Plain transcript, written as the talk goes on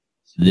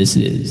This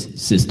is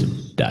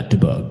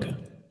System.Debug.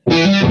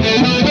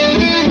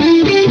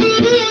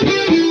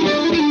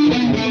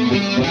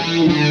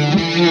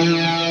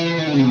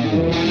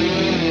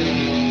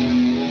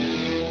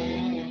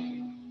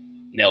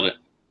 Nailed it.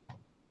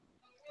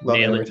 Love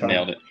it every time.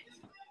 Nailed it.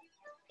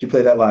 Did you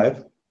play that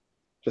live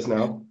just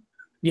now?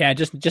 Yeah,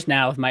 just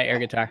now with my air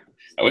guitar.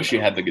 I wish you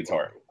had the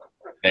guitar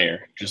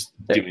there, just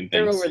doing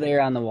They're things. over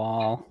there on the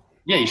wall.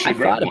 Yeah, you should. I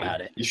thought about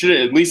it. You should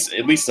at least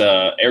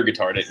air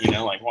guitared it. You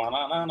know, like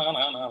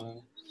na.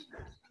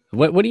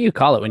 What do you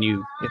call it when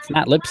you? It's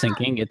not lip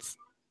syncing. It's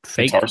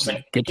fake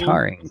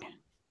guitaring.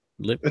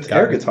 It's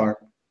air guitar.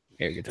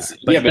 Air guitar.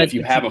 But if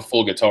you have a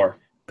full guitar.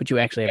 But you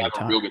actually have a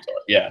guitar. Real guitar.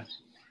 Yeah.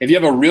 If you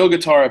have a real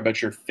guitar,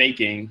 but you're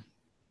faking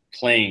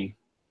playing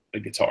the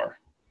guitar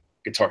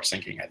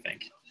syncing, I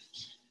think.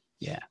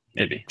 Yeah.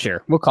 Maybe.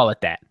 Sure. We'll call it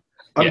that.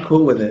 I'm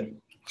cool with it.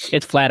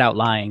 It's flat out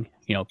lying.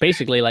 You know,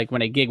 basically like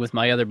when I gig with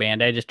my other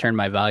band, I just turn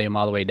my volume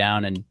all the way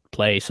down and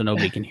play so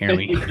nobody can hear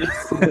me.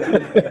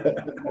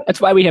 That's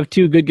why we have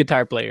two good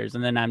guitar players,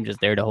 and then I'm just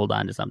there to hold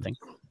on to something.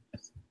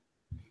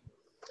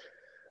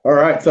 All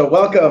right, so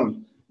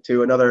welcome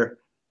to another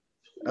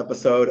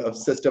episode of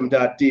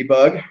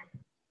System.Debug.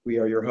 We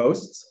are your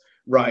hosts,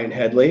 Ryan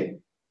Headley,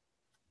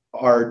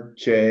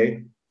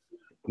 RJ,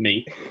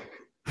 me,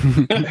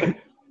 and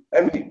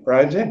me,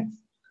 Brian James.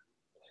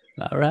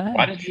 All right.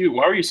 Why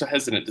were you so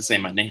hesitant to say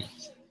my name?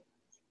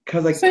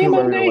 Because I couldn't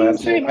remember your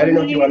last name. I didn't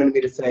know if you wanted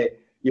me to say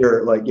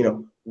you're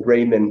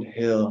Raymond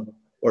Hill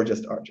or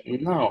just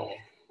RJ. No.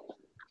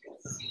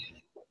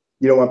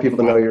 You don't want people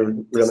to know your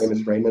real name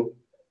is Raymond?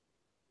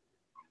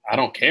 I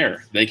don't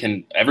care.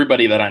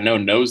 Everybody that I know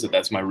knows that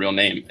that's my real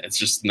name. It's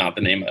just not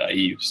the name that I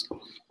use.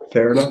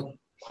 Fair enough.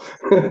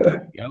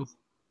 Go.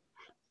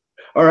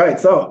 All right,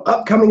 so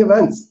upcoming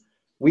events.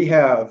 We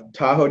have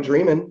Tahoe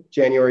Dreamin',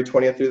 January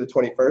 20th through the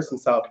 21st in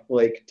South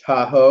Lake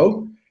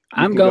Tahoe.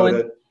 I'm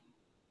going.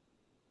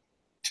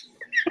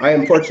 I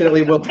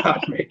unfortunately will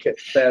not make it,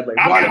 sadly.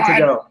 Wanted to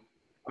go.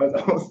 I was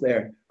almost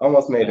there.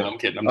 Almost made it. I'm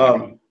kidding.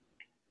 I'm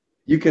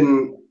you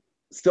can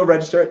still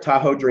register at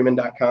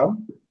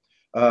TahoeDreamin.com.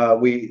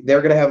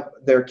 They're going to have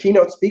their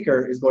keynote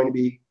speaker is going to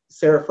be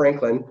Sarah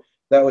Franklin.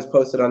 That was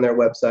posted on their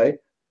website.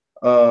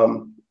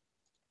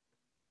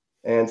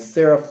 And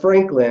Sarah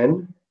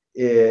Franklin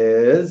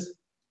is.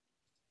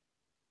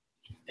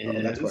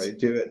 That's why you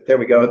do it. There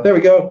we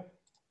go.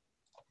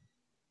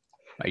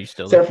 Are you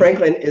still? Sarah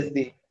Franklin is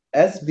the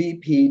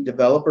SVP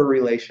Developer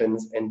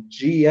Relations and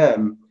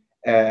GM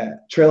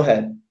at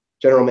Trailhead,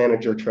 General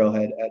Manager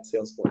Trailhead at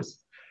Salesforce.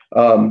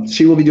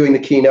 She will be doing the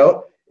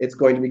keynote. It's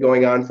going to be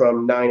going on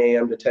from 9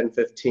 a.m. to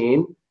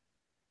 10:15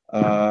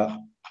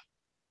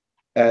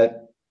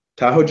 at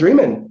Tahoe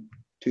Dreamin'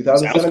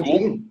 2017.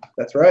 Cool.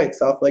 That's right,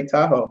 South Lake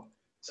Tahoe.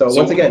 So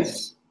once again,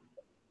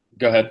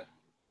 go ahead.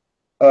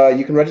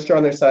 You can register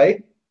on their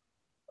site.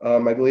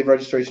 I believe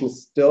registration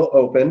is still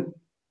open.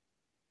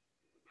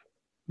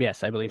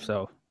 Yes, I believe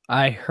so.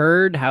 I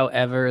heard,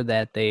 however,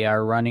 that they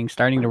are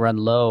starting to run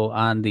low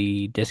on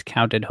the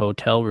discounted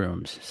hotel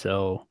rooms.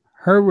 So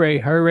hooray,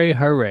 hooray,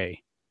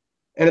 hooray.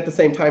 And at the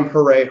same time,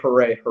 hooray,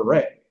 hooray,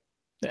 hooray.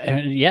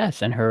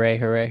 Yes, and hooray,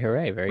 hooray,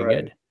 hooray. Very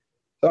good.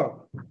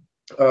 So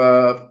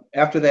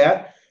after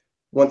that,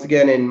 once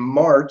again in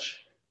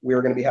March, we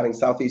are going to be having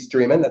Southeast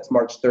Dreamin'. That's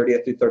March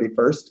 30th through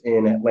 31st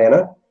in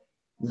Atlanta.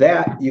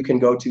 That you can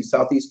go to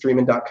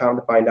southeastdreamin.com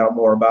to find out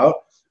more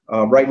about.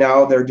 Right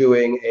now, they're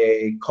doing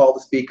a call to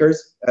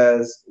speakers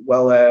as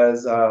well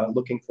as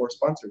looking for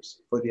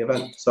sponsors for the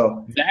event.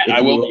 So that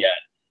I will be at.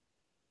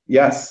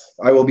 Yes,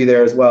 I will be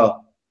there as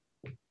well.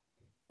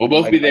 We'll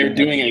both be there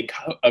doing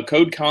a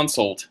code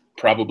consult,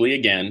 probably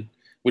again,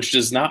 which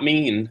does not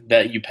mean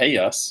that you pay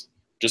us.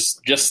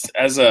 Just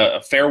as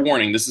a fair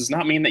warning, this does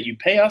not mean that you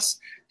pay us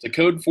to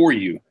code for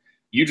you.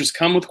 You just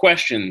come with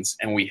questions,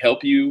 and we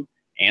help you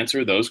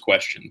answer those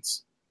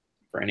questions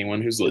for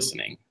anyone who's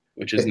listening,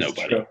 which is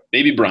nobody. True.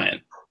 Maybe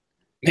Brian.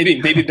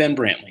 Maybe Ben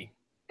Brantley,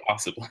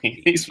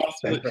 possibly. He's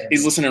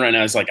listening right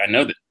now. He's like, I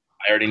know that.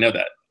 I already know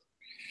that.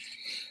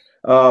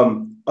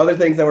 Other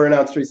things that were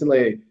announced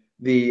recently,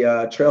 the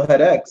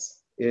Trailhead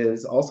X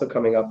is also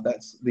coming up.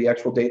 That's the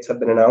actual dates have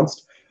been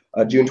announced,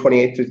 June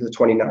 28th through the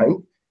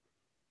 29th.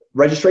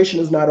 Registration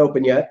is not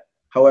open yet.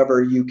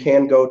 However, you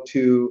can go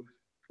to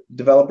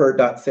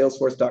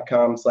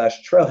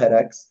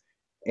developer.salesforce.com/trailheadx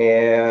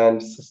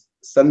and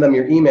send them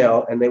your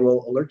email, and they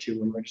will alert you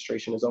when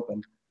registration is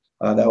open.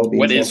 That will be.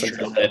 What is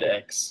Trailhead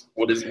X?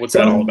 What's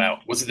that all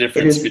about? What's the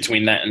difference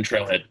between that and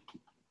Trailhead?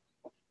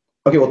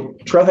 Okay, well,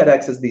 Trailhead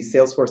X is the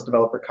Salesforce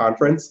Developer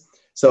Conference.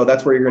 So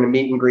that's where you're going to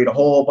meet and greet a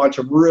whole bunch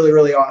of really,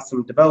 really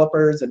awesome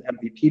developers and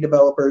MVP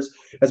developers,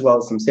 as well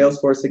as some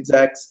Salesforce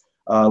execs.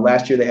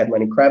 Last year they had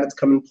Lenny Kravitz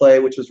come and play,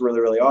 which was really,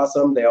 really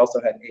awesome. They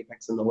also had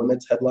Apex and the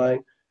Limits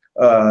headline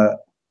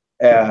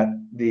at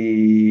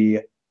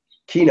the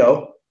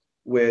keynote,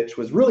 which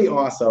was really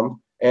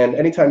awesome. And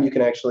anytime you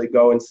can actually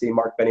go and see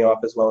Mark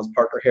Benioff as well as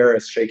Parker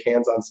Harris shake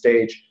hands on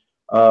stage,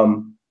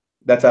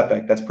 that's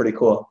epic. That's pretty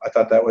cool. I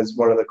thought that was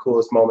one of the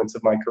coolest moments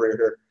of my career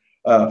here.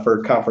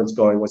 for conference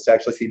going was to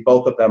actually see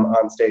both of them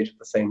on stage at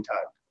the same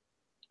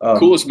time.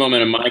 Coolest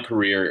moment in my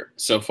career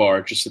so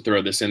far, just to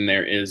throw this in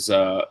there, is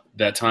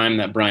that time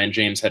that Brian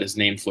James had his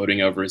name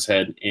floating over his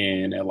head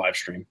in a live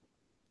stream.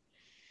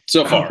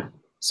 So far.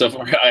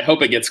 I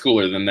hope it gets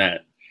cooler than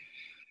that.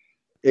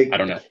 I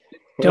don't know.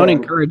 Don't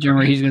encourage him,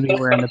 or he's going to be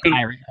wearing the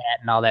pirate hat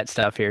and all that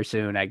stuff here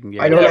soon. I can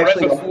get. I don't Yeah,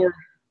 actually.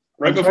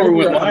 right before we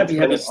went live, he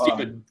had turn this it off.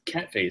 stupid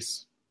cat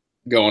face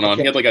going on.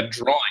 He had like a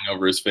drawing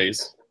over his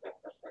face.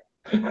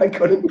 I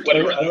couldn't.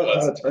 Whatever I don't know it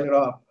was. how to turn it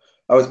off.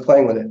 I was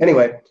playing with it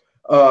anyway.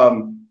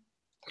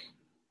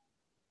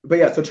 But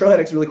yeah, so Trailhead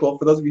X is really cool.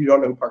 For those of you who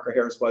don't know who Parker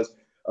Harris was,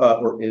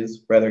 or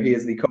is rather, he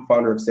is the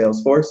co-founder of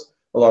Salesforce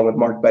along with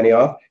Mark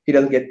Benioff. He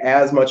doesn't get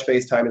as much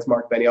face time as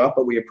Mark Benioff,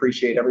 but we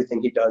appreciate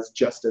everything he does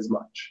just as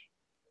much.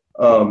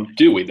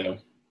 Do we though?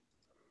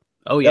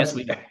 Oh yes,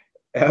 we do.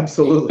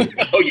 Absolutely.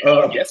 Oh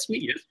yeah, yes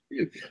we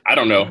do. I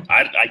don't know.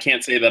 I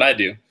can't say that I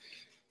do.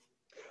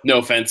 No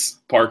offense,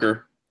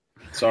 Parker.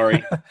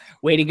 Sorry.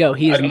 Way to go.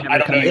 He is I don't never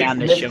know. coming on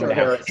this Mr. show now.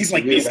 Harris. He's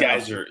like, this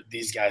guy's,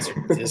 this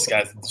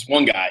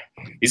one guy.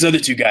 These other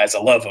two guys, I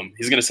love them.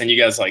 He's going to send you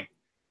guys like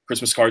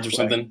Christmas cards or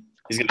something.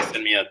 He's going to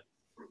send me a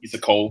piece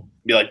of coal.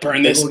 Be like,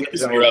 burn this Maybe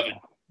we'll get in your oven.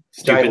 Giant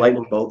Stupid.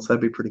 lightning bolts. That'd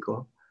be pretty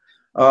cool.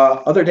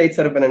 Other dates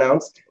that have been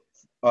announced.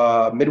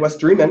 Midwest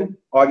Dreamin',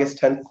 August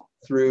 10th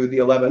through the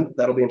 11th.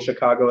 That'll be in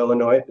Chicago,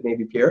 Illinois at the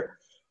Navy Pier.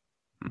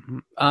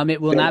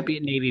 It will not be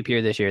at Navy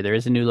Pier this year. There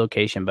is a new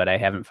location, but I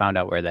haven't found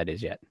out where that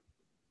is yet.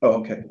 Oh,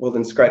 okay. Well,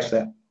 then scratch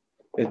that.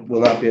 It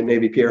will not be at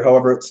Navy Pier.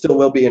 However, it still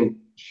will be in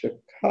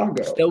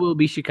Chicago. Still will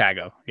be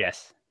Chicago.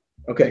 Yes.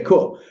 Okay,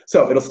 cool.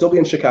 So it'll still be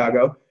in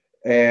Chicago,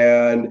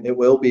 and it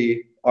will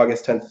be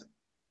August 10th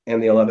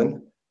and the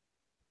 11th.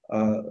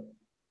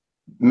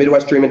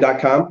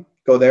 MidwestDreamin.com.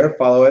 Go there,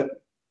 follow it,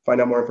 find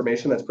out more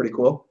information. That's pretty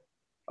cool.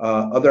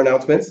 Other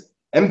announcements.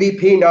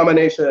 MVP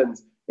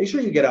nominations. Make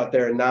sure you get out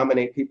there and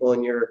nominate people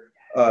in your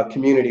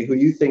community who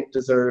you think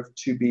deserve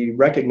to be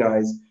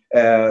recognized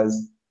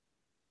as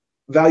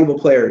valuable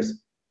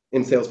players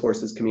in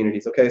Salesforce's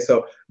communities. Okay,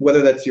 so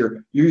whether that's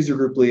your user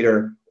group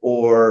leader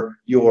or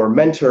your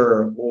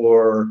mentor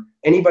or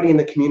anybody in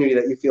the community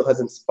that you feel has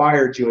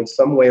inspired you in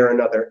some way or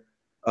another,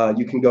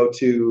 you can go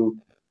to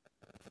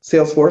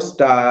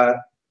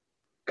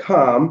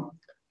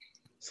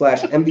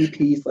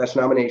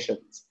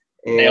salesforce.com/MVP/nominations.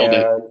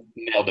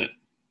 Nailed it.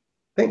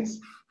 Thanks.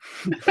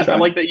 I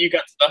like that you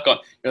got stuck on.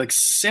 You're like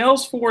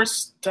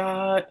Salesforce.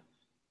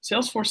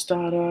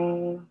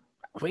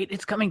 Wait,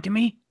 it's coming to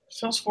me.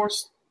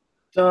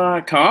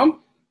 Salesforce.com?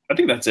 I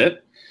think that's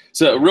it.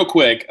 So real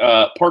quick,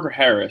 Parker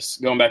Harris,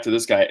 going back to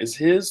this guy, is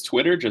his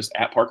Twitter just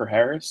at Parker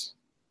Harris?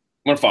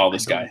 I'm going to follow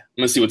this guy. I'm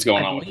going to see what's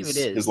going on with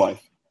his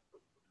life. I'm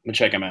going to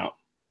check him out.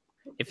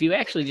 If you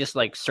actually just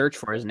like search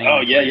for his name.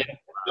 Oh, yeah.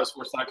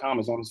 Salesforce.com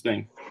is on his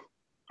thing.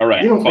 All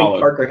right, You don't follow.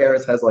 think Parker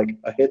Harris has like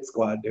a hit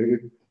squad, do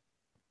you?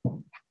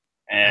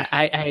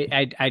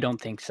 I don't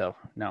think so.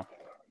 No.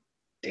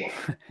 Damn.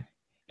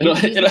 He's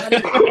not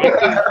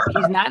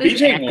as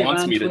BJ active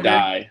wants on me to Twitter.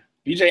 die.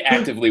 BJ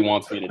actively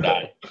wants me to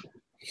die.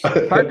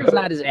 Parker's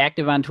not as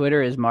active on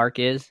Twitter as Mark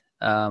is.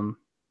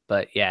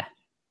 But yeah,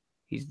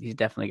 he's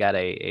definitely got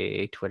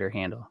a Twitter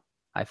handle.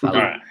 I follow.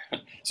 All right.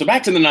 So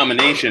back to the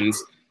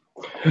nominations.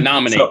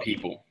 Nominate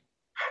people.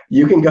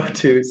 You can go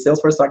to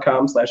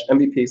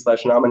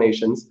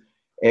salesforce.com/MVP/nominations.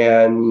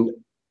 And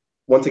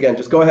once again,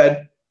 just go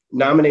ahead,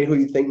 nominate who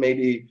you think may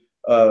be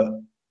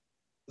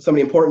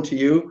somebody important to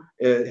you,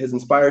 has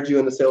inspired you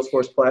in the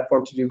Salesforce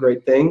platform to do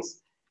great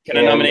things. Can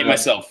I nominate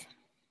myself?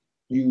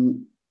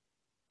 You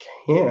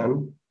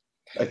can,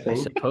 I I think.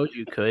 suppose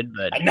you could,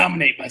 but I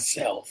nominate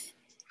myself.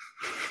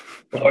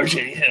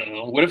 RJ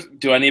Hill. What if?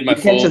 Do I need my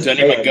You can't full? just Do I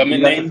say need my it. government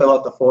You have to name? fill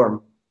out the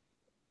form.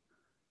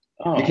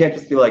 Oh, You can't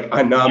just be like,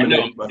 I nominate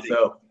I know.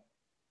 myself.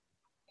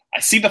 I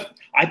see the.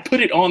 I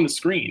put it on the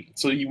screen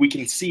so we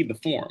can see the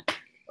form.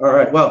 All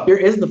right. Well, here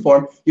is the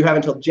form. You have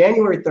until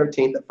January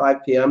 13th at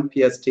 5 p.m.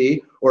 PST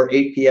or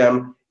 8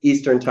 p.m.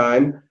 Eastern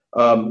Time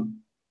to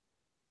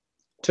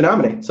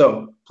nominate.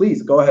 So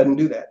please go ahead and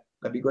do that.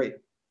 That'd be great.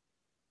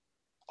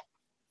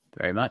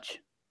 very much.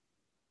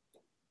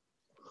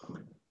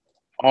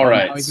 All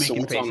right. Now he's So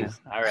making what's on faces.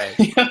 All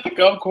right.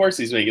 Of course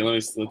he's making.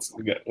 Let's go.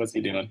 What's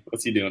he doing?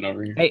 What's he doing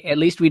over here? Hey, at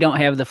least we don't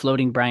have the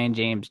floating Brian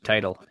James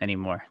title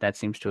anymore. That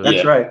seems to have That's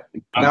Yeah. right.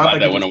 I'm Now glad I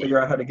that can went just away.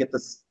 figure out how to get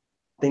this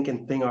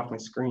thinking thing off my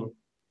screen.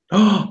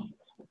 Oh,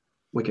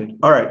 wicked.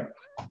 All right.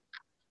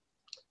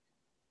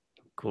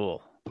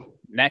 cool.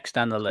 Next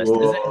on the list.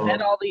 Is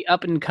that all the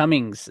up and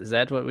comings? Is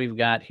that what we've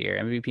got here?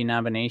 MVP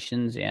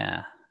nominations?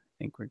 Yeah, I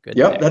think we're good.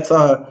 Yep, there. that's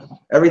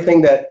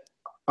everything that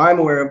I'm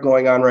aware of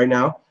going on right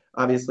now.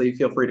 Obviously,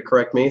 feel free to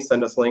correct me,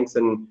 send us links,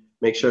 and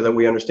make sure that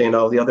we understand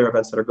all the other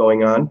events that are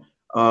going on.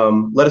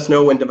 Let us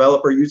know when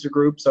developer user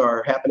groups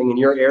are happening in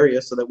your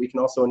area so that we can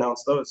also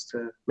announce those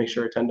to make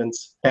sure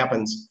attendance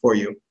happens for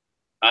you.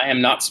 I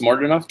am not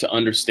smart enough to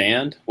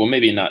understand. Well,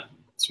 maybe not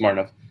smart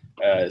enough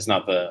is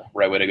not the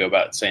right way to go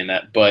about saying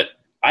that. But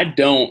I'm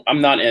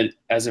not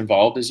as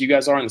involved as you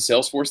guys are in the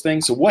Salesforce thing.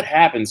 So what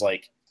happens?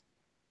 Like,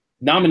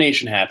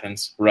 nomination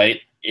happens, right?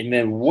 And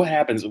then what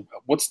happens?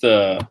 What's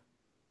the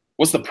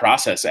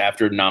process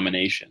after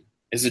nomination?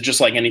 Is it just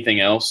like anything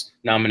else?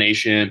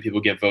 Nomination, people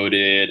get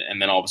voted,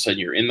 and then all of a sudden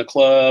you're in the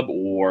club,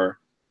 or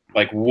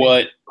like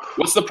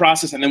what's the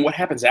process? And then what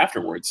happens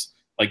afterwards?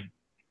 Like,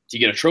 do you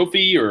get a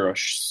trophy or a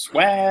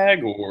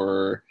swag,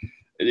 or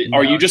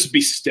are you just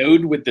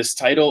bestowed with this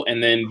title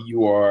and then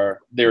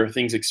there are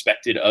things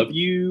expected of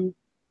you?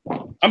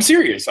 I'm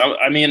serious.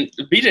 I mean,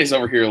 BJ's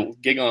over here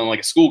giggling like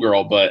a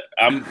schoolgirl, but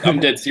I'm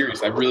dead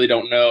serious. I really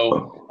don't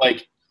know.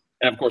 Like,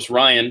 and of course,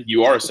 Ryan,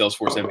 you are a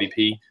Salesforce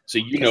MVP, so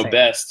you know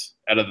best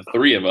out of the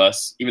three of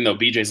us. Even though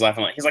BJ's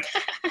laughing, he's like,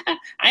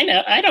 I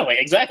know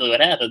exactly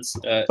what happens.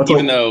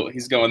 Even though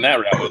he's going that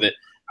route with it,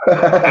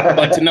 I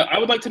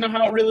would like to know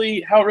how it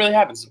really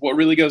happens. What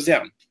really goes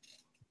down?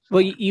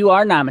 Well, you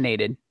are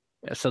nominated.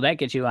 So that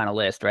gets you on a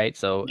list, right?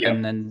 So, yeah.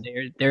 And then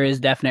there is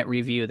definite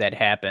review that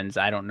happens.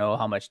 I don't know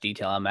how much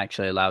detail I'm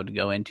actually allowed to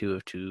go into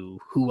to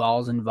who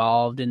all's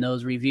involved in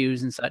those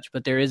reviews and such,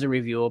 but there is a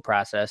review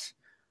process.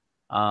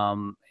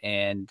 And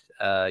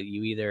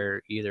you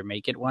either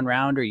make it one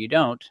round or you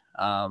don't.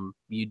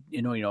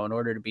 In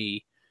order to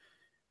be,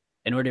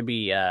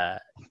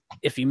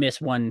 if you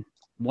miss one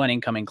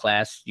incoming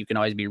class, you can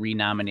always be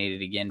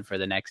renominated again for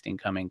the next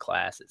incoming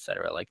class, et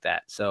cetera, like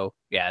that. So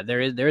yeah,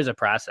 there is a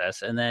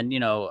process. And then,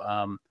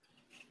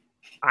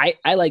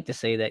 I like to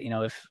say that,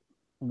 if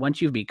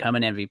once you've become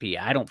an MVP,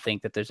 I don't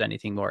think that there's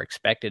anything more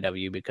expected of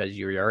you because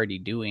you're already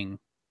doing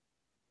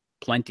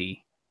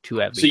plenty to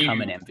have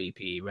become an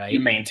MVP, right? You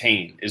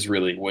maintain is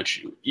really what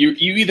you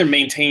either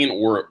maintain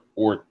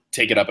or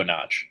take it up a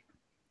notch.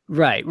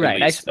 Right.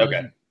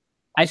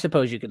 I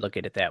suppose you could look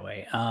at it that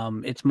way.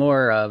 It's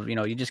more of,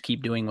 you just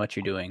keep doing what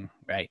you're doing,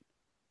 right?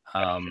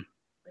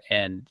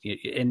 And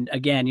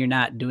again, you're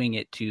not doing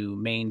it to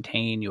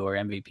maintain your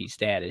MVP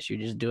status. You're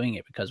just doing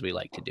it because we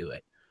like to do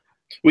it.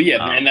 Well,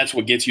 yeah, and that's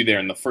what gets you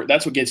there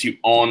that's what gets you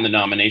on the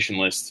nomination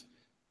list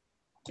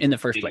in the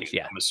first place.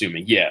 Yeah, I'm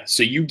assuming. Yeah,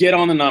 so you get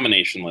on the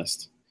nomination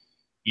list,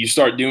 you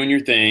start doing your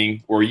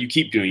thing, or you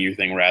keep doing your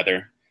thing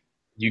rather.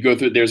 You go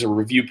through. There's a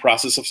review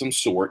process of some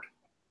sort,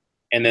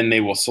 and then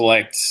they will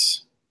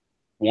select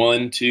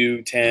 1,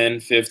 2, 10,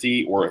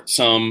 50, or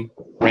some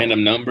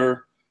random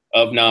number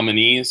of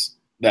nominees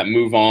that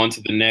move on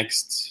to the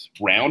next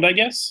round, I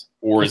guess?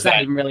 Or it's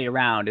not even really a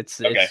round.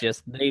 It's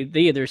just they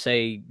either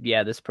say,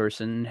 yeah, this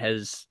person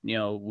has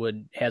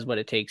what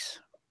it takes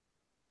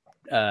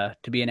to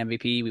be an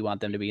MVP. We want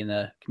them to be in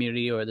the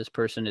community, or this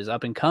person is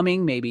up and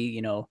coming.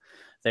 Maybe,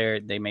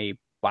 they may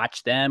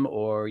watch them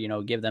or,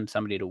 give them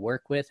somebody to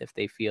work with if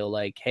they feel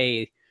like,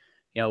 hey,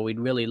 we'd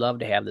really love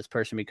to have this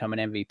person become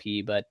an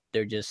MVP, but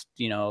they're just,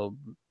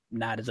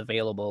 not as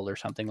available or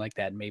something like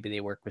that. Maybe they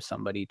work with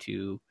somebody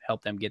to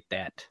help them get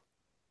that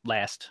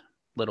last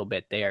little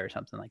bit there or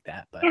something like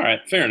that. But all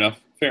right, fair enough.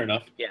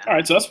 Yeah. All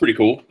right, so that's pretty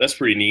cool. That's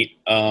pretty neat.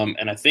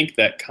 And I think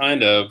that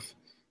kind of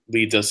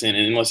leads us in,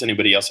 unless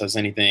anybody else has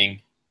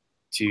anything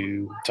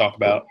to talk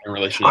about in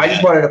relation to I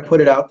just wanted to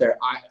put it out there.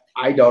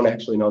 I don't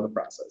actually know the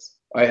process.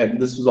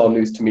 This was all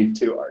news to me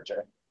too, RJ.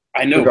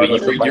 I know, but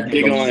you're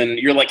giggling.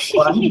 You're like,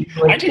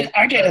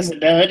 RJ doesn't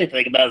know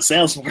anything about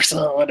Salesforce.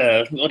 Oh,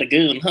 what a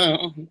goon,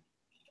 huh?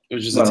 It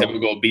was just a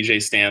typical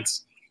BJ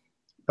stance.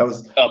 That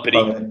was uppity.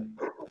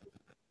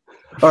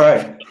 All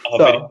right.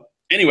 So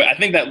anyway, I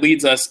think that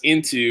leads us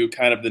into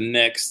kind of the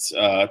next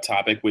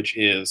topic, which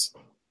is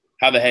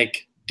how the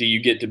heck do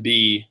you get to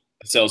be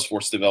a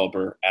Salesforce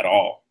developer at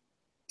all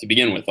to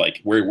begin with? Like,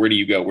 where do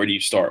you go? Where do you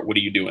start? What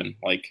are you doing?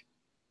 Like,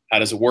 how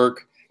does it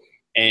work?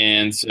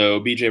 And so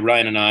BJ,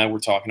 Ryan, and I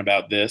were talking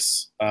about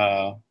this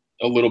a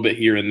little bit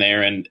here and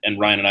there, and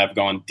Ryan and I have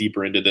gone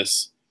deeper into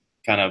this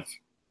kind of,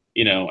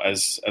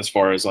 as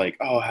far as like,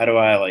 oh, how do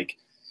I like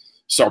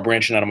start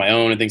branching out on my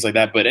own and things like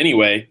that. But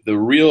anyway, the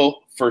real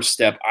first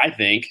step, I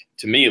think,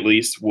 to me at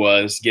least,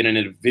 was getting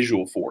into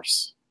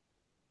Visualforce.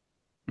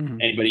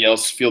 Mm-hmm. Anybody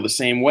else feel the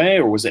same way,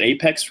 or was it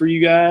Apex for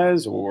you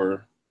guys,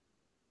 or?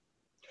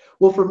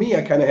 Well, for me,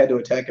 I kind of had to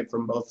attack it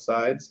from both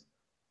sides.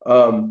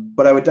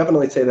 But I would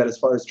definitely say that as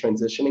far as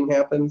transitioning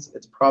happens,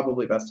 it's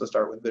probably best to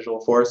start with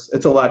Visualforce.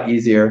 It's a lot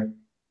easier.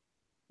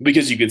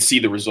 Because you can see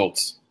the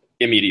results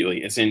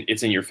immediately. It's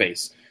in your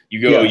face.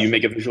 You go, You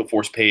make a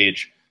Visualforce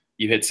page,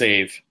 you hit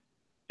save,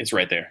 it's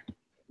right there.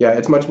 Yeah,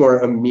 it's much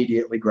more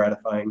immediately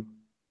gratifying.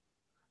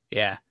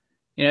 Yeah.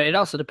 It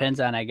also depends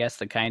on, I guess,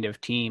 the kind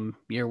of team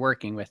you're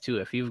working with, too.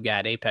 If you've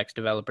got Apex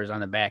developers on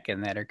the back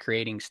end that are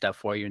creating stuff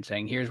for you and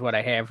saying, here's what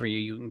I have for you,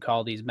 you can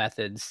call these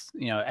methods.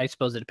 I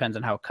suppose it depends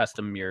on how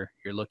custom you're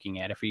looking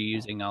at. If you're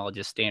using all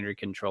just standard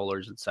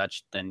controllers and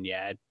such, then,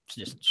 yeah, it's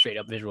just straight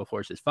up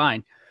Visualforce is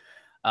fine.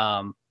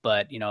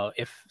 But,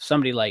 if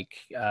somebody like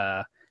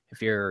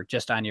if you're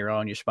just on your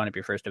own, you spun up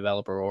your first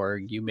developer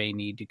org, you may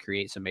need to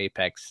create some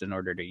Apex in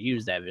order to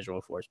use that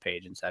Visualforce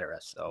page, et cetera.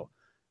 So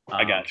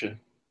I gotcha.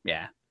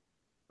 Yeah.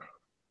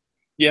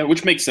 Yeah,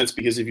 which makes sense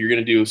because if you're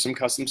going to do some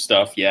custom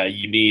stuff,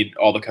 you need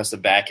all the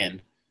custom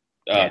backend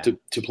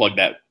to plug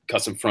that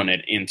custom front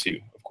end into,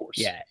 of course.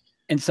 Yeah.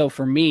 And so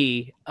for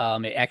me,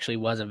 it actually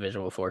wasn't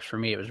Visual Force. For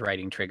me, it was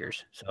writing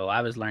triggers. So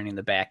I was learning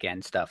the back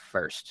end stuff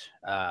first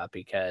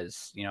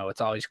because,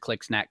 it's always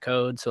clicks, not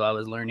code. So I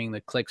was learning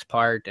the clicks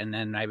part, and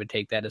then I would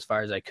take that as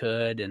far as I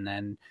could. And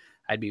then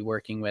I'd be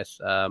working with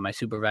my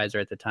supervisor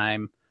at the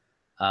time.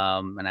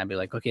 And I'd be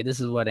like, okay,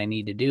 this is what I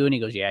need to do. And he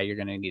goes, yeah, you're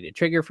going to need a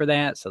trigger for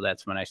that. So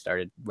that's when I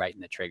started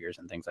writing the triggers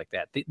and things like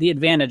that. The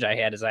advantage I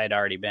had is I had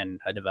already been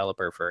a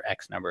developer for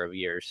X number of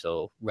years.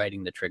 So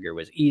writing the trigger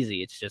was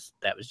easy.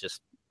 That was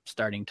just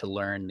starting to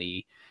learn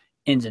the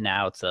ins and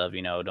outs of,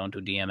 don't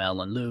do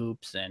DML and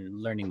loops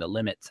and learning the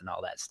limits and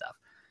all that stuff.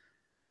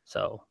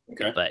 So,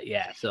 Okay. But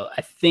yeah, so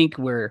I think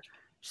we're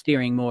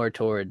steering more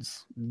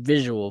towards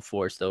Visual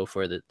Force though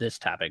for this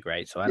topic,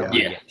 right? So I don't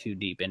want to get too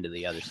deep into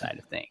the other side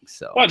of things.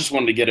 So I just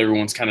wanted to get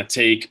everyone's kind of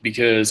take,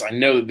 because I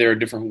know that there are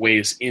different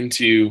ways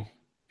into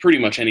pretty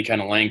much any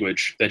kind of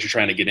language that you're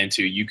trying to get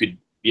into. You could,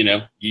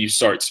 you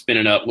start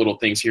spinning up little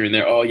things here and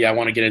there. Oh yeah, I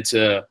want to get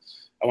into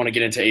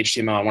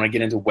HTML. I want to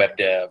get into web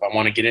dev. I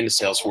want to get into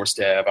Salesforce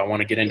dev. I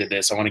want to get into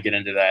this. I want to get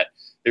into that.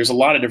 There's a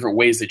lot of different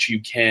ways that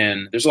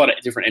there's a lot of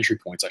different entry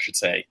points, I should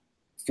say,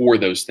 for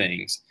those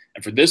things.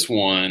 And for this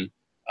one,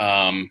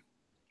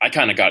 I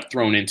kind of got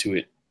thrown into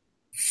it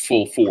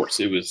full force.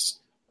 It was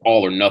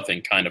all or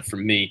nothing kind of for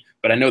me.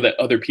 But I know that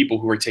other people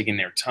who are taking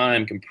their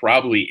time can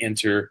probably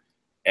enter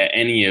at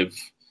any of,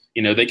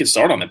 they can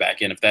start on the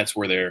back end if that's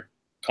where they're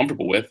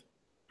comfortable with.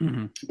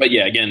 Mm-hmm. But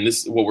yeah, again,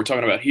 what we're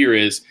talking about here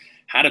is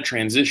how to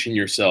transition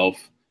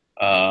yourself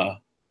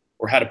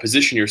or how to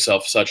position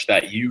yourself such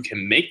that you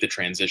can make the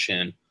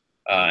transition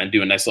and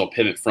do a nice little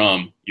pivot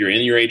from you're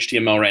in your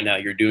HTML right now,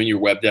 you're doing your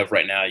web dev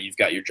right now, you've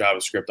got your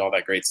JavaScript, all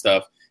that great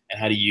stuff, and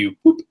how do you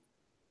put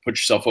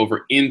yourself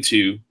over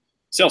into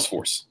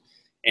Salesforce?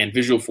 And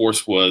Visual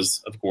Force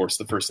was, of course,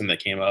 the first thing that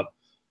came up.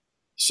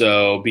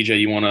 So, BJ,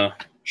 you want to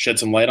shed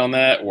some light on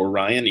that, or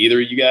Ryan?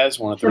 Either of you guys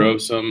want to throw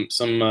some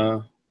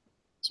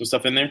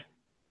stuff in there?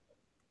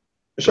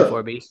 Sure.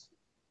 4B.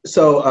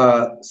 So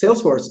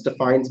Salesforce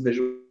defines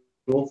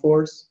Visual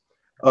Force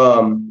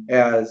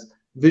as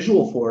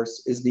Visual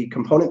Force is the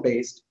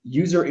component-based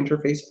user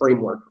interface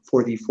framework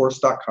for the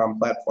Force.com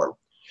platform.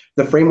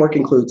 The framework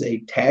includes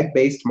a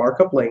tag-based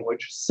markup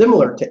language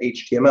similar to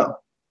HTML.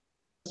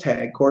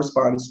 Tag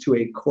corresponds to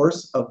a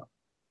coarse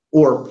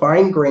or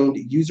fine-grained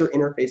user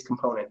interface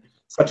component,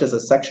 such as a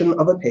section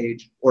of a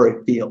page or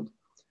a field.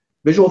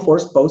 Visual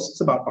Force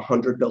boasts about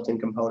 100 built-in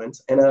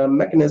components and a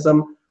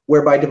mechanism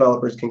whereby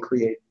developers can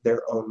create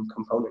their own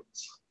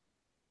components.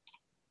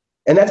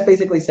 And that's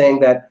basically saying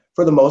that,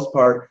 for the most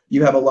part,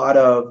 you have a lot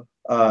of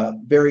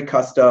very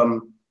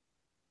custom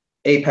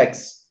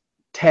Apex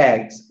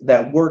tags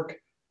that work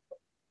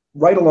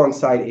right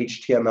alongside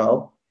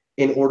HTML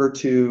in order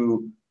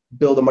to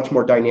build a much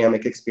more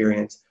dynamic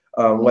experience,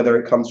 whether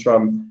it comes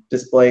from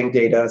displaying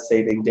data,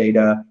 saving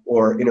data,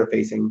 or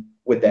interfacing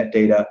with that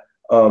data.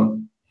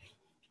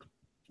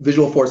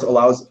 Visual Force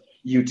allows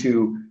you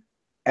to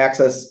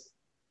access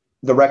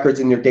the records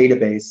in your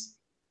database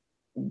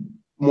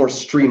more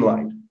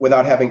streamlined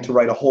without having to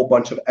write a whole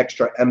bunch of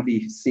extra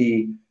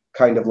MVC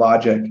kind of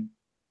logic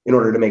in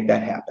order to make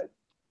that happen.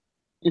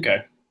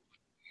 Okay.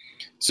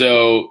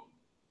 So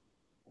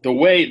the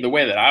way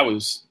that I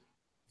was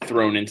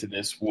thrown into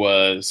this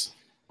was,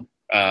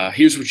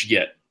 here's what you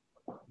get.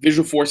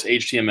 Visual Force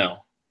HTML,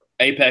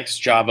 Apex,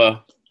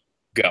 Java,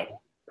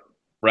 go,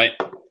 right?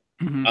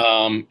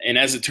 Mm-hmm. And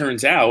as it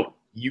turns out,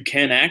 you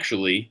can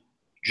actually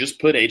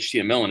just put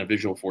HTML in a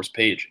Visual Force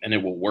page and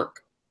it will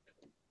work.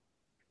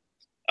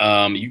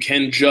 You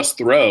can just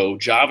throw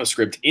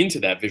JavaScript into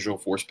that Visual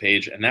Force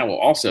page and that will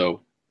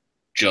also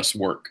just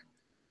work.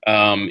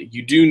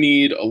 You do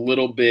need a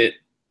little bit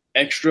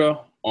extra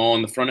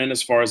on the front end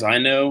as far as I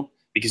know,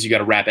 because you got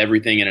to wrap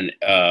everything in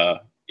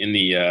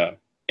the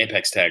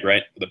Apex tag,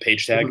 right? The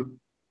page tag,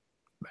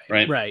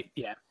 right? Right,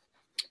 yeah.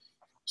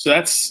 So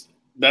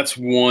that's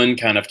one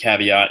kind of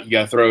caveat. You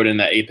got to throw it in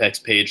the Apex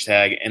page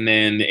tag, and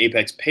then the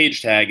Apex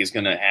page tag is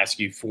going to ask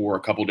you for a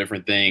couple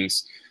different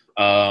things.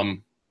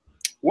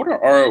 What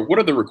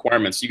are the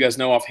requirements? Do you guys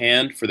know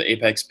offhand for the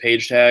Apex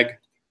page tag?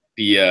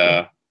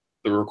 The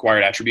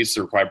required attributes,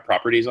 the required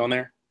properties on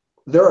there?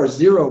 There are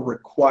 0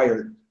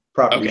 required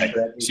properties. Okay,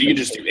 so you can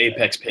just do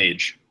Apex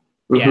page.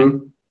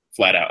 Mm-hmm.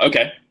 Flat out.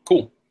 Okay,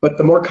 cool. But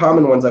the more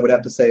common ones I would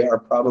have to say are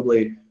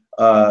probably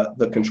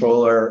the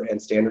controller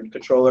and standard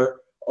controller.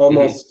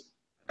 Almost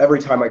every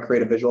time I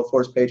create a Visual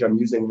Force page, I'm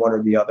using one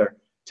or the other.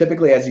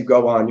 Typically, as you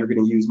go on, you're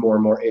going to use more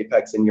and more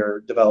Apex in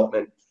your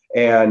development.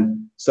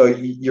 And so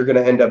you're going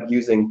to end up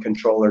using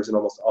controllers in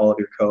almost all of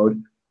your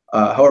code.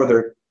 However,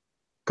 they're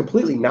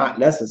completely not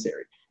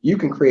necessary. You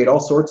can create all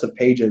sorts of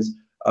pages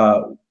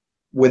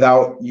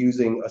without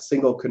using a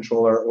single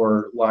controller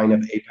or line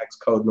of Apex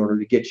code in order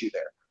to get you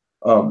there.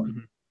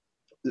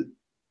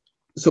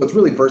 So it's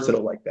really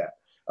versatile like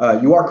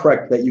that. You are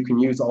correct that you can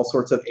use all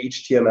sorts of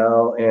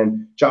HTML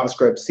and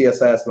JavaScript,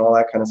 CSS, and all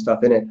that kind of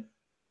stuff in it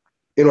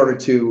in order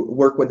to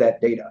work with that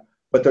data.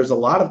 But there's a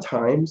lot of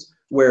times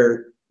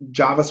where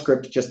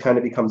JavaScript just kind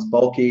of becomes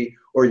bulky,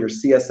 or your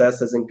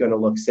CSS isn't going to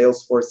look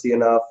Salesforce-y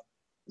enough.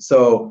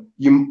 So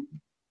you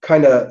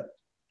kind of,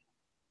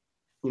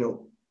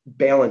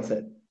 balance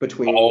it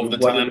between all of the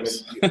what you're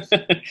times. gonna use.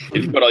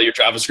 If you put all your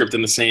JavaScript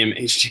in the same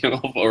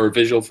HTML or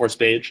Visualforce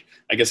page,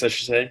 I guess I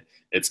should say,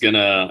 it's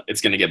gonna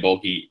get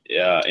bulky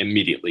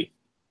immediately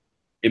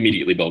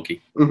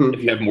bulky. Mhm.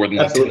 If you have more than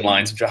like Absolutely. 10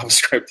 lines of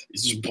JavaScript,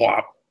 it's just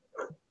blah.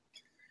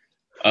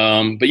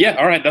 But yeah,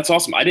 all right, that's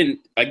awesome. I didn't,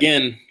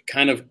 again,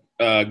 kind of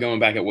going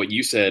back at what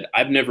you said,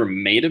 I've never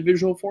made a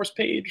Visualforce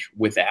page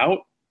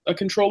without a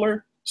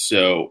controller.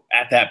 So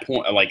at that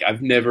point, like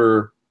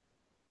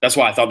that's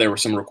why I thought there were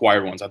some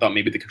required ones. I thought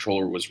maybe the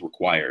controller was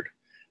required.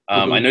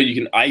 I know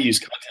I use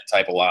content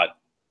type a lot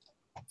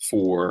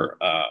for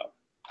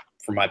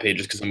my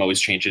pages because I'm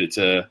always changing it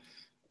to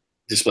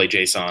display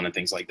JSON and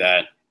things like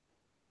that.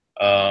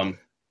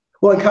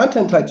 Well, and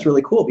content type's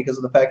really cool because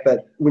of the fact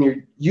that when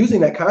you're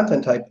using that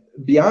content type,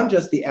 beyond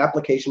just the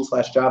application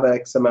 / Java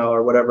XML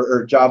or whatever,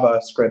 or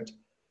JavaScript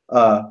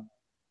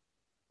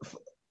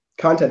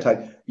content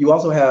type, you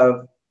also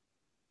have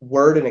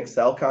Word and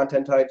Excel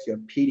content types, you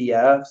have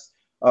PDFs,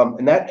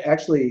 and that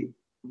actually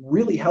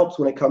really helps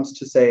when it comes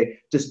to, say,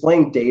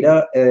 displaying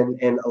data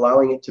and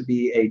allowing it to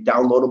be a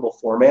downloadable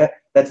format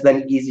that's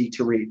then easy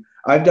to read.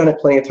 I've done it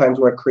plenty of times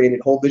where I've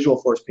created whole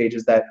Visualforce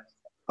pages that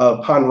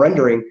upon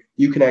rendering,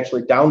 you can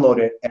actually download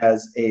it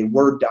as a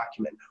Word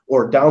document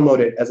or download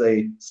it as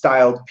a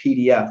styled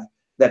PDF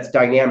that's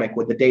dynamic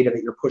with the data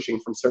that you're pushing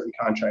from certain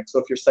contracts. So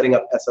if you're setting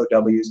up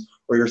SOWs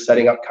or you're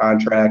setting up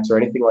contracts or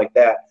anything like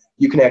that,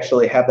 you can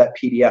actually have that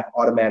PDF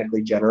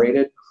automatically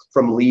generated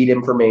from lead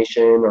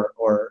information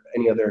or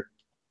any other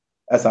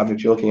S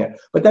object you're looking at.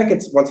 But that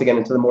gets, once again,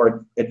 into the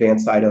more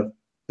advanced side of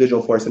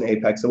Visualforce and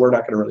Apex, so we're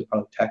not going to really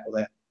probably tackle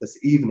that this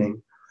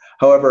evening.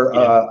 However,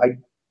 I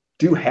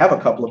do have a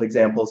couple of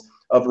examples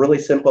of really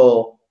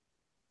simple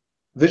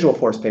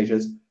Visualforce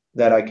pages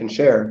that I can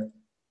share.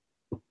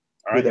 All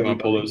right, you want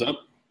to pull those up?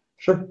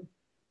 Sure.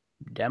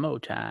 Demo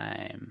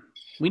time.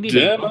 We need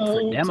Demo a book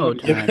for demo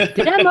time. time.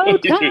 Demo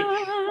time.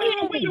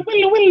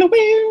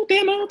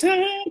 Demo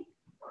time.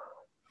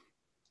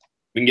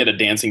 We can get a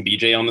dancing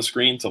DJ on the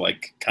screen to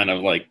like kind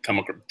of like come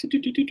across. He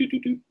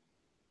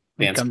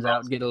Dance comes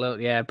across. out, get a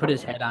little, put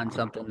his head on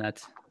something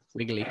that's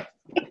wiggly.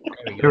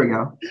 There we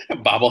go.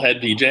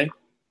 Bobblehead DJ.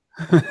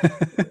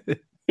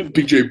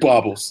 BJ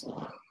Bobbles.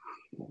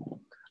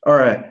 All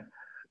right.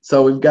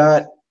 So we've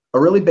got a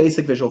really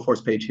basic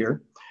Visualforce page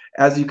here.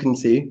 As you can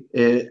see,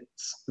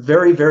 it's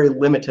very, very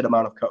limited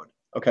amount of code.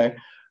 Okay.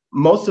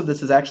 Most of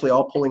this is actually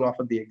all pulling off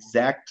of the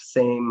exact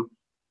same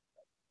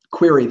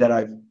query that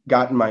I've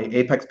got in my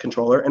Apex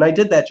controller, and I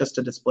did that just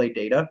to display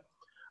data.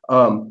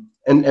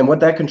 And what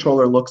that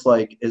controller looks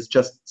like is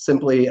just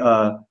simply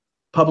a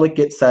public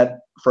get set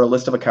for a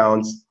list of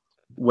accounts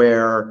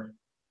where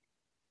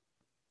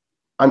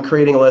I'm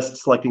creating a list,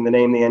 selecting the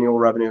name, the annual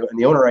revenue, and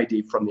the owner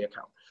ID from the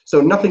account.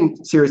 So nothing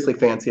seriously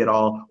fancy at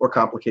all or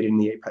complicated in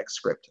the Apex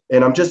script.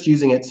 And I'm just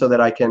using it so that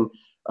I can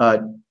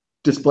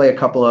display a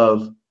couple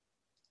of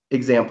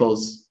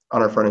examples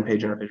on our front end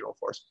page in our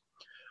Visualforce.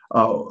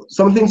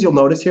 Some of the things you'll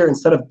notice here,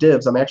 instead of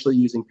divs, I'm actually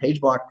using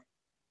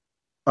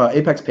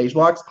Apex page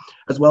blocks,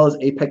 as well as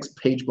Apex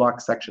page block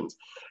sections.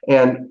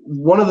 And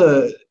one of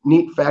the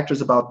neat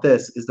factors about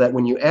this is that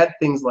when you add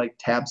things like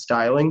tab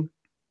styling,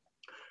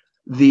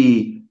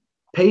 the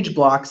page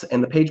blocks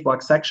and the page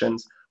block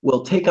sections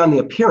will take on the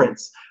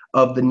appearance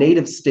of the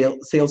native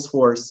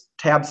Salesforce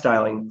tab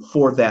styling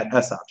for that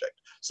S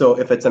object. So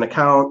if it's an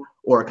account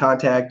or a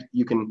contact,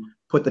 you can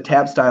put the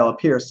tab style up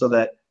here so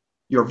that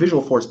your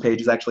Visualforce page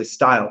is actually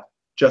styled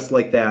just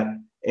like that,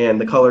 and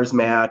the colors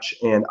match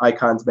and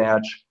icons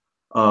match.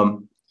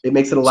 It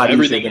makes it a lot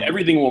easier.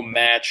 Everything will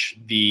match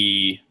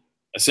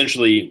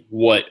essentially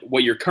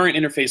what your current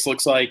interface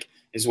looks like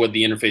is what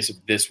the interface of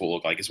this will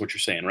look like, is what you're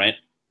saying, right?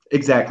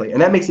 Exactly,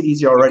 and that makes it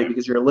easier already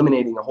because you're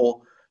eliminating a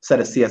whole set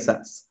of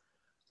CSS.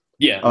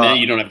 Yeah, now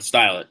you don't have to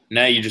style it.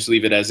 Now you just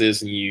leave it as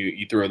is, and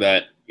you throw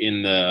that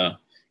in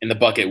the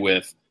bucket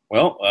with,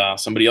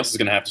 somebody else is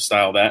going to have to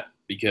style that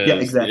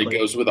because it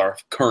goes with our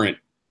current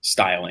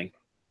styling.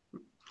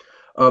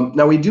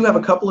 Now we do have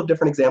a couple of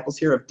different examples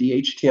here of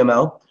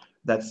DHTML.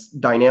 That's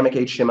dynamic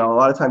HTML. A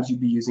lot of times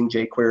you'd be using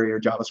jQuery or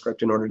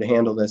JavaScript in order to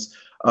handle this.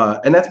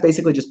 And that's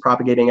basically just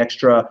propagating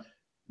extra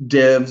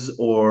divs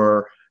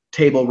or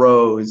table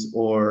rows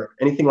or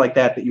anything like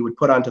that that you would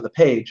put onto the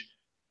page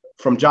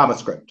from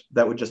JavaScript.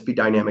 That would just be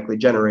dynamically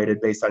generated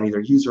based on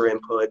either user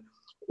input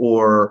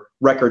or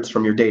records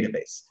from your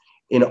database.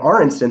 In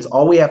our instance,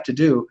 all we have to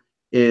do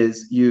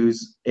is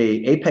use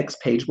a Apex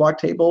page block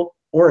table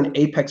or an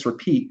Apex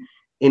repeat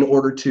in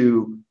order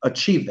to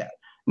achieve that.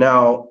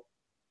 Now,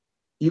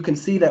 you can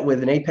see that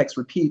with an Apex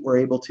repeat, we're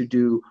able to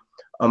do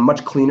a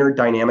much cleaner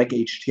dynamic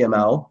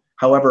HTML.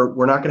 However,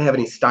 we're not going to have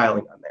any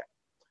styling on that.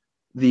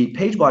 The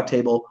page block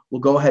table will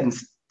go ahead and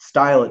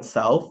style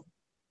itself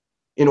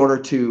in order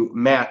to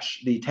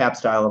match the tab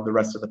style of the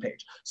rest of the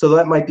page. So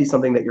that might be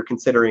something that you're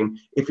considering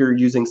if you're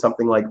using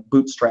something like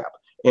Bootstrap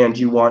and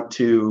you want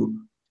to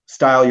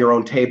style your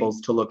own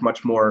tables to look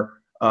much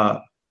more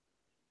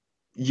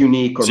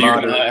unique or So you're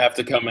modern. going to have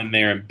to come in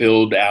there and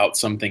build out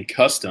something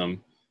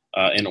custom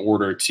in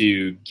order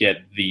to get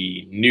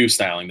the new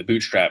styling, the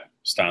Bootstrap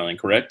styling,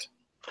 correct?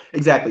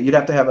 Exactly. You'd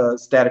have to have a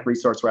static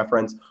resource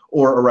reference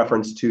or a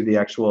reference to the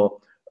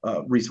actual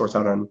resource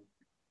out on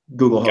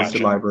Google hosted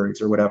Gotcha.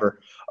 libraries or whatever.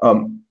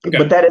 Okay.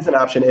 But that is an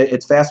option.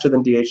 It's faster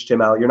than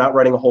DHTML. You're not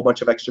writing a whole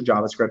bunch of extra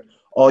JavaScript.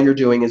 All you're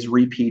doing is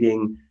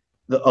repeating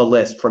a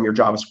list from your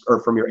JavaScript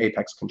or from your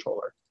Apex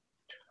controller.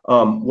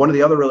 One of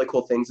the other really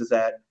cool things is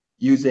that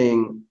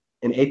using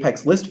an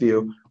Apex list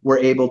view, we're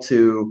able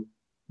to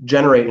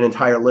generate an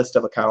entire list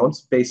of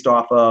accounts based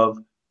off of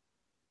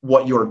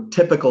what your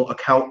typical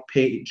account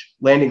page,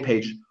 landing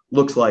page,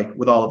 looks like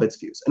with all of its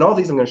views. And all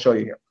these I'm going to show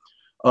you here.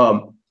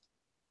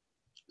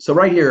 So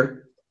right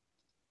here,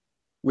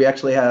 we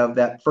actually have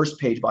that first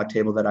page block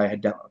table that I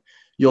had demoed.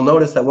 You'll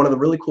notice that one of the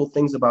really cool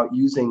things about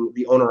using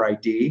the owner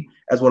ID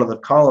as one of the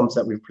columns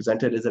that we've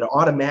presented is that it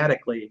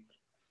automatically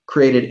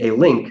created a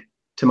link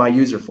to my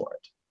user for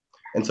it.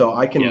 And so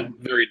I can... Yeah,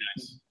 very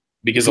nice.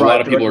 Because a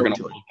lot of people are going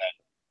to want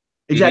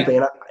that. Exactly.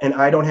 And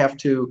I don't have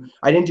to,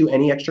 I didn't do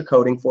any extra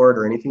coding for it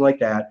or anything like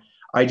that.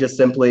 I just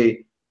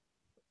simply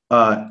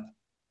asked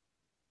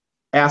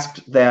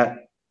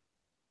that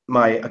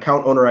my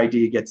account owner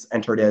ID gets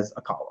entered as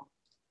a column.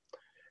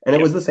 And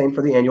it was the same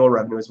for the annual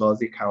revenue as well as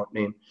the account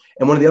name.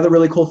 And one of the other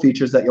really cool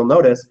features that you'll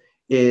notice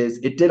is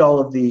it did all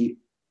of the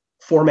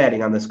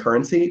formatting on this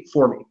currency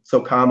for me.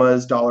 So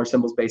commas, dollar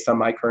symbols based on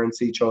my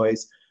currency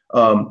choice.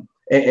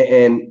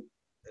 And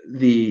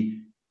the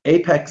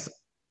Apex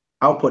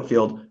output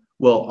field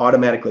will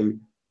automatically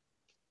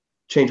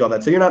change all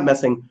that. So you're not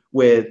messing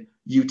with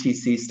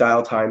UTC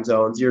style time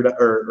zones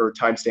or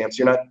timestamps.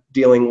 You're not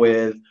dealing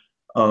with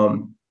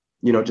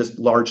just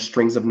large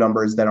strings of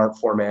numbers that aren't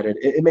formatted.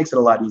 It makes it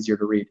a lot easier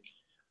to read.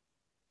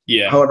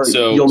 Yeah. However,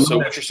 so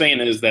what you're saying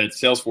is that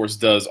Salesforce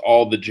does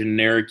all the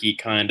generic-y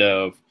kind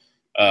of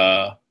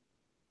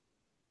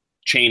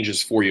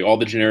changes for you, all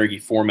the generic-y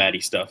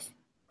formatty stuff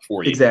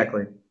for you.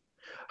 Exactly.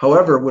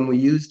 However, when we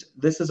used,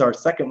 this is our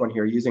second one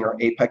here, using our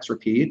Apex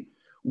repeat,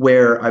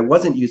 where I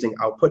wasn't using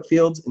output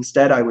fields.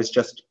 Instead, I was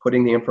just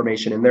putting the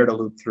information in there to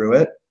loop through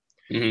it.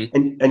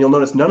 Mm-hmm. And you'll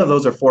notice none of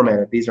those are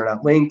formatted. These are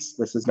not links.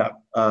 This is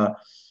not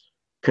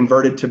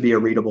converted to be a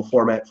readable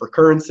format for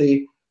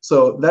currency.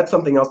 So that's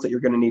something else that you're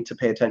going to need to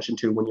pay attention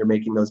to when you're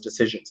making those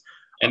decisions.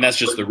 And that's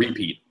just the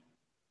repeat.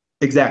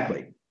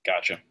 Exactly.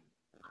 Gotcha.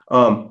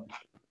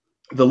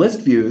 The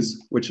list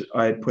views, which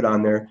I put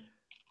on there,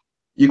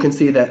 you can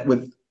see that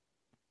with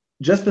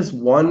just this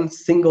one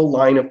single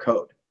line of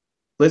code,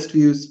 list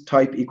views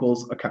type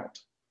equals account.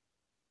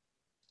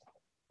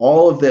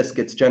 All of this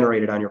gets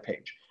generated on your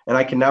page. And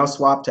I can now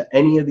swap to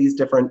any of these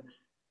different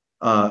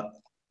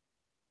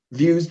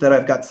views that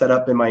I've got set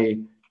up in my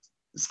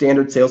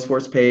standard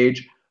Salesforce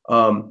page,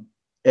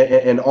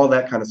 and all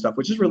that kind of stuff,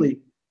 which is really,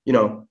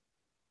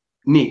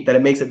 neat that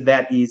it makes it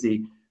that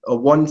easy.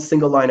 One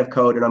single line of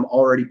code, and I'm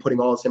already putting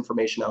all this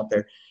information out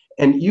there.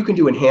 And you can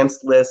do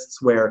enhanced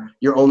lists where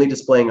you're only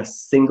displaying a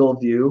single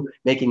view,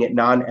 making it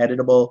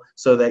non-editable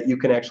so that you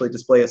can actually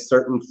display a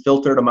certain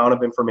filtered amount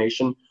of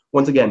information.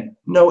 Once again,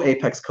 no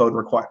Apex code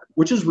required,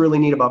 which is really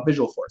neat about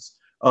Visualforce.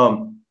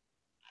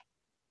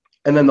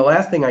 And then the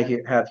last thing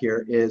I have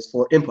here is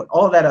for input.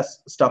 All of that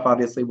stuff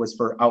obviously was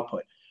for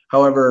output.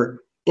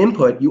 However,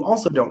 input, you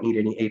also don't need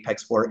any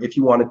Apex for if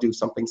you want to do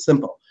something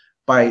simple.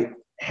 By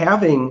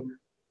having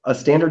a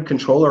standard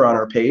controller on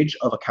our page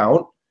of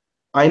account,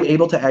 I'm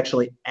able to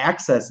actually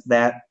access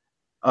that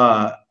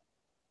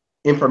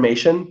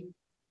information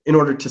in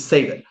order to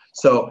save it.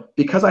 So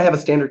because I have a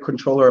standard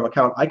controller of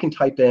account, I can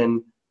type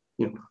in,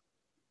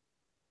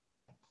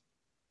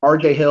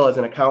 RJ Hill as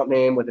an account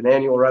name with an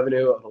annual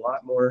revenue of a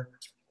lot more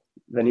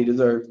than he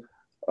deserves.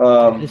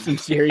 That's some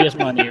serious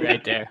money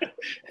right there.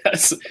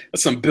 That's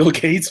some Bill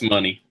Gates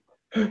money.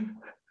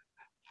 And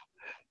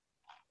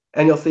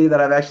you'll see that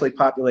I've actually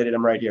populated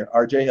him right here,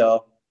 RJ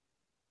Hill.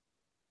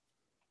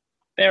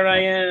 There I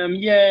am!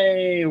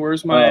 Yay!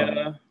 Where's my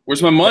money?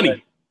 Where's my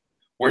money?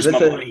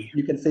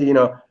 You can see,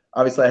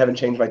 obviously I haven't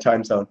changed my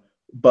time zone,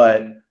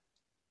 but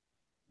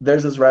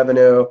there's his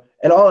revenue,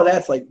 and all of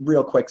that's like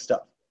real quick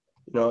stuff.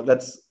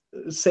 That's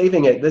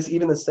saving it.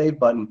 Even the save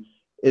button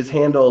is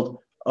handled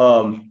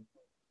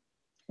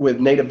with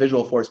native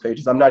Visualforce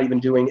pages. I'm not even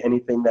doing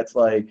anything that's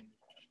like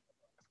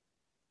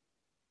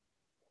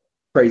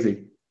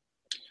crazy.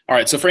 All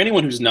right. So for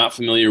anyone who's not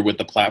familiar with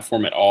the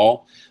platform at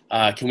all,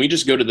 can we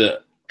just go to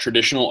the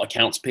traditional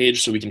accounts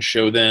page so we can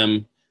show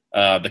them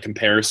the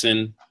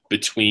comparison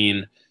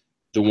between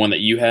the one that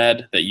you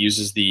had that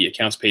uses the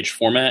accounts page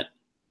format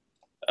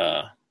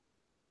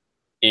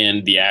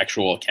and the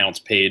actual accounts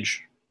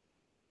page,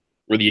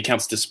 or the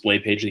accounts display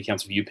page, the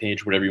accounts view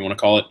page, whatever you want to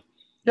call it?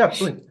 Yeah,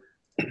 absolutely.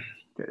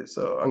 Okay,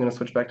 so I'm going to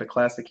switch back to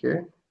Classic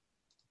here.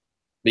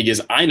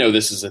 Because I know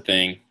this is a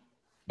thing,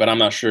 but I'm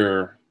not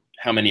sure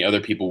how many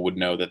other people would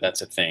know that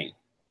that's a thing,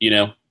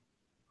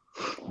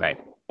 Right.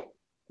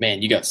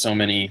 Man, you got so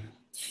many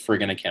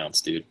friggin'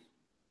 accounts, dude.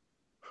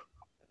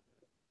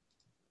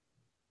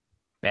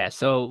 Yeah,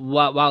 so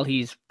while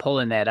he's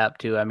pulling that up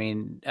too, I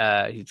mean,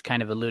 he's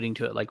kind of alluding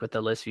to it like with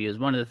the list views.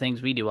 One of the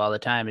things we do all the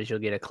time is you'll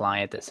get a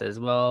client that says,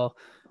 well,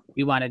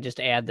 we want to just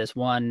add this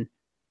one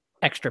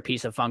extra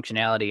piece of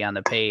functionality on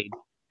the page.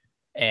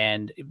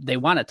 And they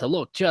want it to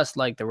look just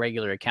like the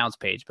regular accounts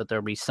page, but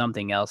there'll be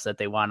something else that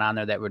they want on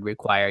there that would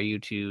require you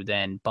to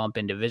then bump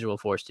into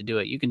Visualforce to do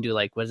it. You can do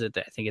like, I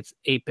think it's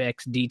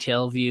Apex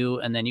detail view,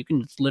 and then you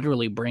can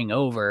literally bring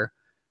over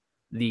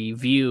the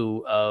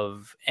view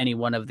of any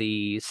one of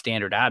the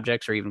standard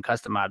objects or even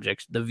custom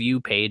objects, the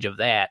view page of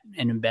that,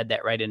 and embed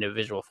that right into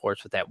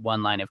Visualforce with that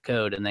one line of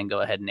code, and then go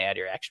ahead and add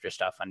your extra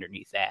stuff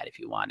underneath that if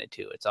you wanted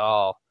to. It's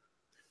all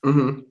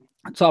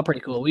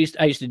pretty cool.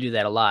 I used to do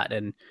that a lot,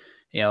 and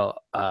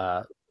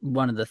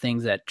one of the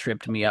things that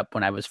tripped me up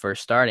when I was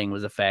first starting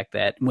was the fact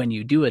that when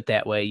you do it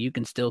that way, you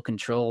can still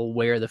control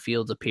where the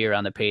fields appear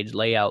on the page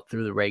layout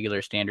through the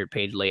regular standard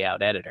page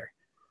layout editor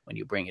when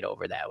you bring it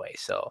over that way.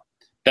 So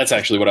that's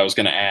actually what I was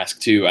going to ask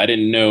too. I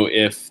didn't know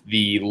if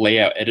the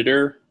layout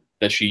editor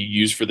that you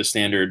use for the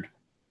standard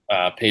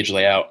page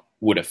layout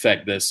would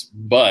affect this,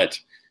 but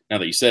now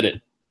that you said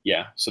it,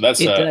 yeah. So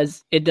that's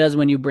it does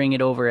when you bring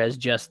it over as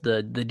just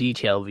the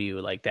detail view,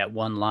 like that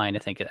one line. I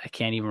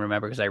can't even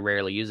remember because I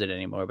rarely use it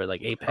anymore. But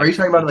like Apex. Are you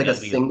talking about like a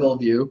single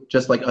view,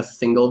 just like a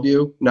single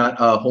view, not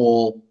a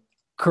whole?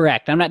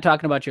 Correct. I'm not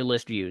talking about your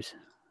list views.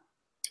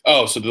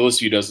 Oh, so the list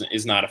view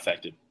is not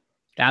affected.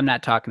 I'm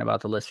not talking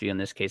about the list view in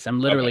this case. I'm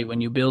literally when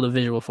you build a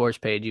Visualforce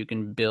page, you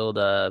can build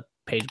a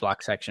page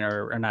block section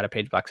or not a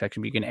page block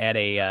section, but you can add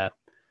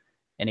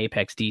an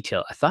Apex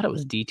detail. I thought it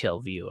was detail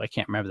view. I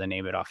can't remember the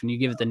name of it off. And you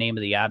give it the name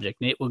of the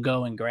object, and it will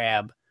go and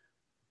grab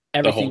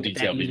everything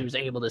that user is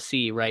able to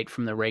see right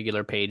from the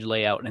regular page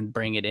layout and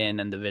bring it in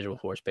the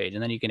Visualforce page.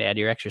 And then you can add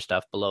your extra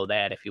stuff below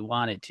that if you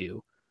wanted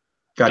to.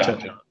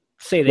 Gotcha.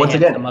 Say they once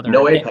had again, some other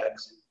no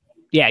Apex.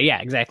 Yeah,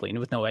 exactly. And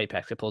with no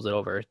Apex, it pulls it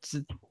over.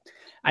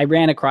 I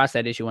ran across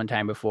that issue one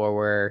time before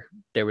where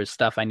there was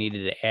stuff I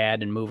needed to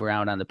add and move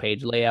around on the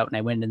page layout, and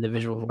I went into the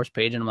Visualforce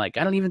page and I'm like,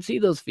 I don't even see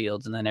those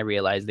fields. And then I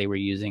realized they were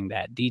using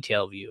that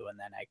detail view, and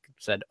then I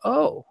said,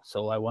 oh,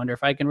 so I wonder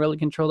if I can really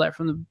control that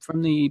from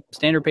the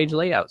standard page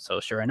layout. So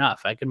sure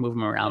enough, I could move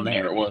them around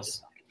there. There it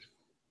was.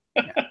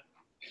 Yeah.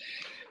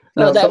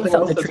 No, that was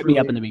something that tripped me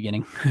up in the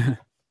beginning.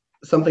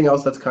 Something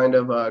else that's kind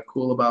of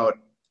cool about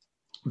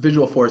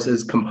Visualforce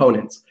is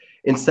components.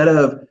 Instead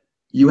of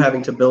you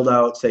having to build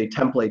out, say,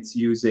 templates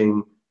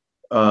using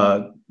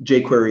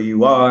jQuery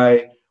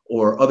UI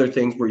or other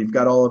things where you've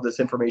got all of this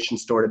information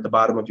stored at the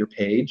bottom of your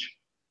page,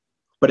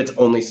 but it's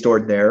only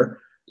stored there.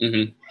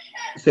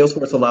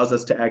 Salesforce allows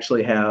us to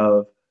actually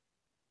have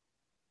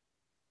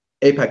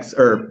Apex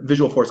or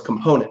Visualforce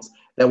components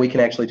that we can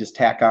actually just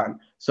tack on.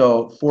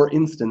 So for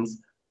instance,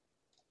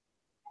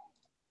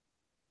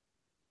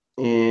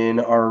 in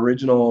our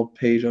original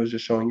page I was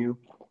just showing you,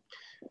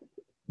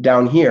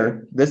 down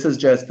here, this is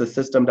just the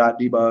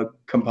system.debug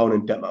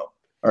component demo.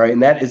 All right,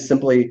 and that is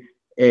simply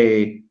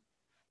a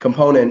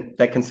component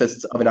that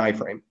consists of an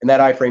iframe, and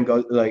that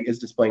iframe is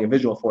displaying a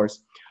Visualforce.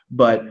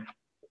 But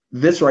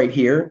this right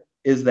here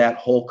is that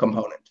whole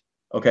component.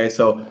 Okay,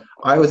 so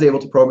I was able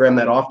to program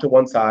that off to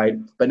one side,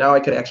 but now I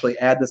could actually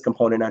add this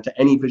component onto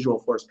any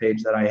Visualforce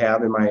page that I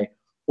have in my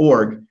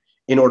org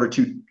in order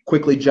to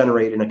quickly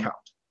generate an account.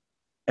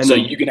 And so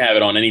you can have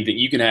it on anything.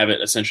 You can have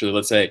it essentially.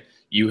 Let's say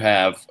you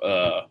have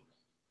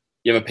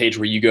a page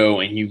where you go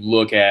and you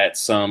look at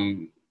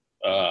some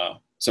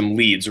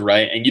leads,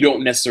 right? And you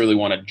don't necessarily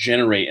want to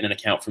generate an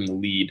account from the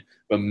lead,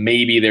 but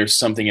maybe there's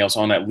something else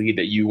on that lead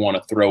that you want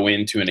to throw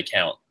into an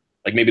account.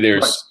 Like maybe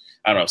there's, right,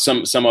 I don't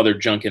know, some other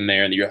junk in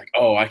there, and you're like,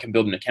 oh, I can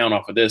build an account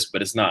off of this,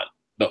 but it's not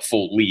the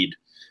full lead.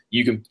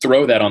 You can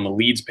throw that on the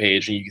leads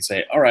page, and you can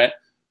say, all right,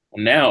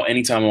 well, now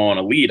anytime I'm on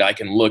a lead, I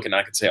can look and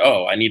I can say,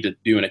 oh, I need to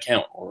do an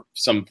account or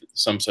some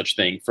such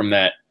thing from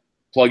that.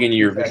 Plug in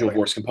your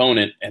Visualforce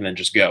component and then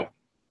just go.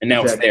 And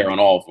now it's there on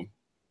all of them.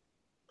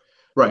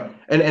 Right.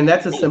 And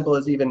that's as simple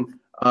as even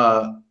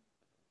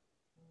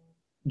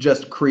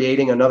just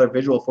creating another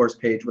Visualforce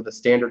page with a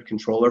standard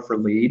controller for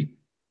lead,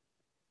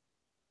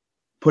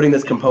 putting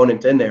this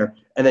component in there,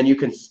 and then you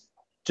can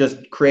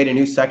just create a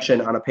new section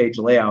on a page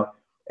layout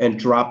and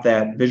drop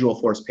that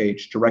Visualforce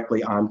page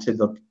directly onto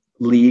the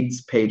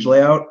leads page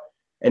layout.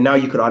 And now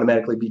you could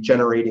automatically be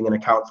generating an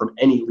account from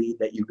any lead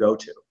that you go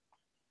to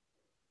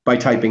by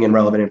typing in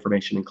relevant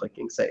information and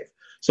clicking save.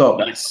 So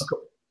nice.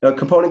 A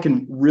component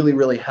can really,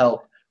 really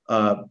help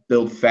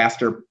build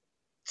faster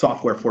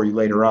software for you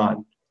later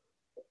on.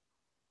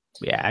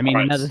 Yeah, I mean,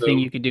 another thing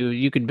you could do,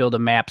 you could build a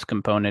maps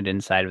component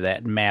inside of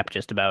that and map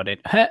just about it.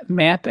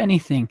 Map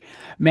anything.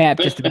 Map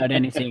just about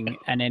anything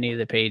on any of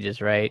the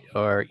pages, right?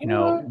 Or,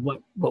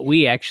 what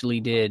we actually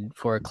did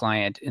for a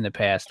client in the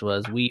past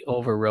was we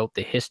overwrote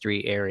the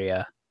history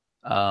area.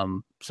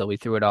 So we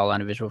threw it all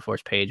on a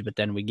Visualforce page, but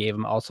then we gave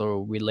them also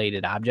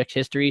related object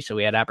history. So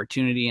we had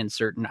opportunity in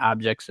certain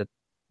objects that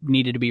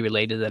needed to be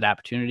related to that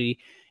opportunity,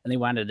 and they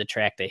wanted to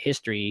track the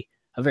history,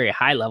 a very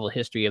high level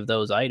history of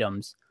those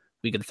items.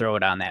 We could throw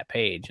it on that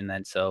page. And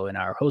then so in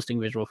our hosting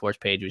Visualforce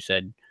page, we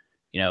said,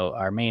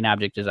 our main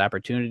object is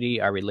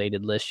opportunity. Our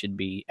related list should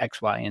be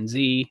X, Y, and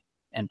Z,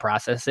 and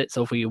process it.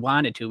 So if we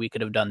wanted to, we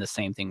could have done the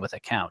same thing with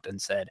account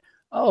and said,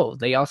 oh,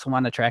 they also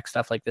want to track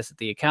stuff like this at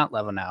the account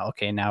level now.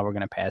 Okay, now we're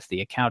going to pass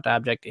the account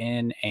object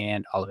in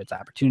and all of its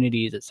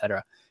opportunities,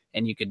 etc.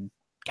 And you could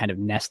kind of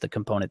nest the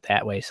component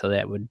that way, so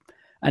that would,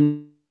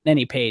 on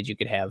any page, you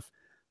could have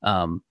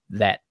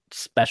that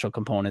special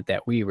component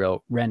that we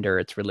wrote render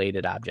its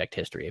related object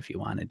history if you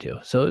wanted to.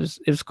 So it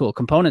was cool.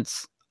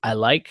 Components I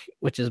like,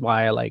 which is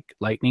why I like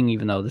Lightning,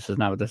 even though this is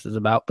not what this is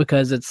about,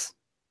 because it's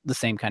the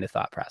same kind of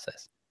thought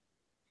process.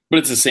 But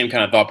it's the same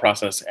kind of thought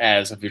process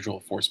as a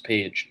Visualforce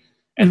page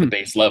at the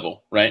base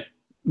level, right?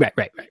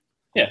 Right.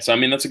 Yeah, so I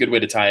mean, that's a good way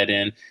to tie it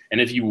in.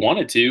 And if you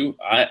wanted to,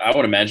 I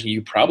would imagine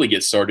you probably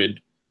get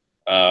started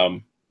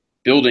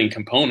building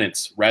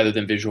components rather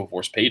than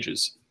Visualforce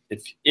pages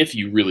if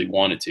you really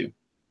wanted to.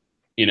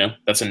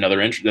 That's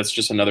another entry. That's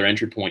just another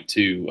entry point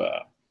to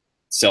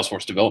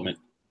Salesforce development.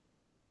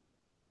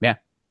 Yeah,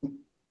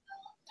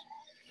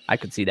 I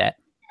could see that.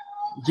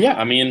 Yeah,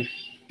 I mean,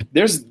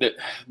 there's the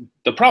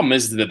problem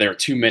is that there are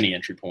too many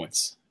entry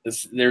points.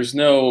 There's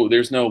no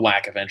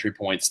lack of entry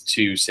points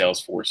to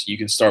Salesforce. You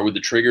can start with the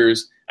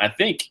triggers. I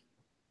think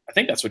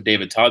that's what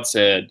David Todd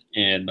said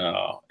in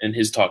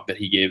his talk that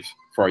he gave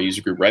for our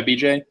user group, right,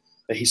 BJ?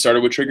 That he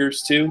started with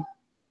triggers too.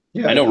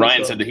 Yeah, I know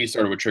Ryan said that he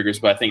started with triggers,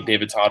 but I think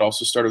David Todd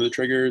also started with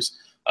triggers.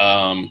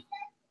 So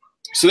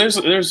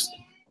there's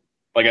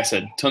like I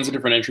said, tons of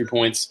different entry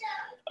points.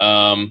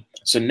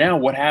 So now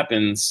what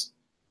happens?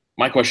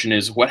 My question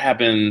is, what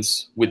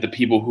happens with the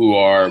people who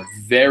are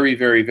very,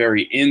 very,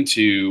 very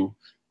into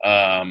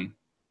the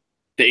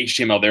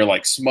HTML? They're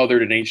like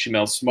smothered in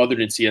HTML,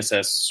 smothered in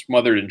CSS,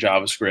 smothered in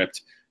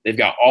JavaScript. They've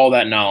got all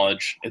that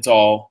knowledge. It's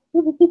all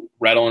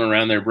rattling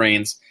around their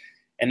brains.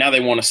 And now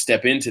they want to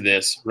step into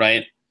this,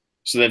 right?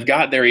 So they've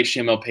got their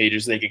HTML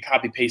pages. They can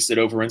copy paste it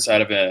over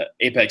inside of an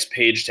Apex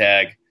page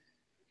tag.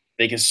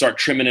 They can start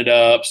trimming it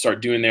up,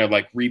 start doing their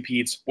like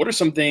repeats. What are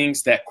some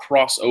things that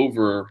cross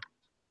over,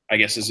 I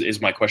guess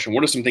is my question.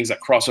 What are some things that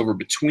cross over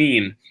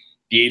between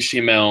the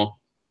HTML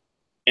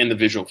and the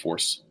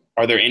Visualforce?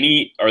 Are there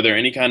any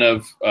kind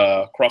of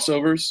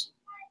crossovers,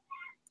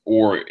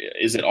 or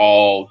is it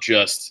all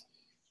just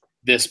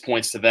this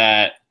points to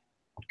that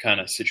kind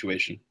of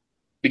situation?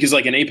 Because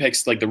like in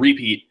Apex, like the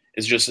repeat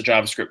is just a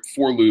JavaScript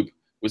for loop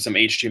with some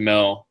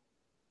HTML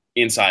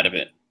inside of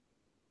it.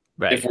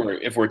 Right.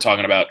 If we're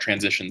talking about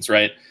transitions,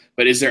 right?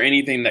 But is there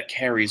anything that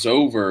carries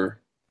over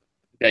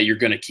that you're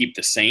going to keep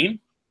the same?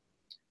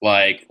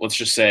 Like, let's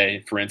just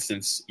say, for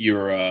instance,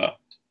 your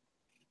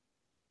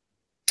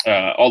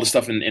all the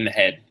stuff in the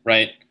head,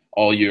 right?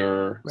 All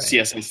your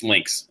CSS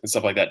links and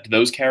stuff like that. Do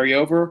those carry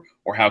over,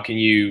 or how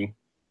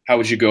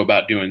would you go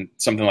about doing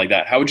something like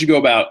that? How would you go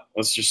about?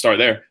 Let's just start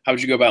there. How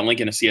would you go about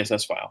linking a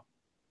CSS file?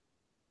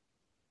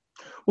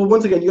 Well,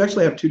 once again, you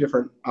actually have two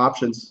different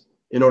options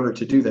in order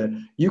to do that.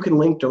 You can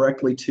link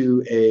directly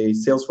to a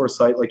Salesforce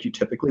site like you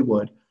typically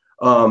would,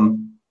 or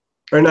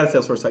not a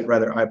Salesforce site,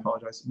 rather, I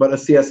apologize, but a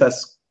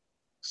CSS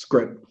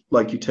script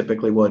like you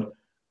typically would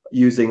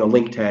using a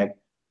link tag.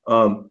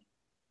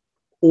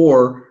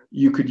 Or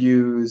you could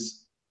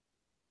use,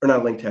 or not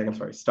a link tag, I'm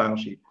sorry, style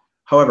sheet.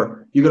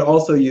 However, you could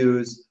also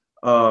use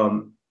like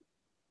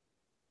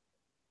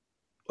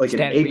static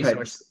an Apex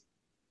resource.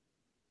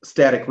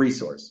 Static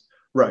resource,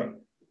 right?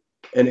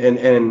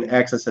 And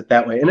access it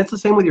that way. And it's the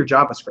same with your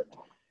JavaScript.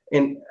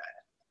 And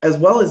as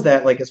well as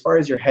that, like as far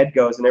as your head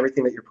goes and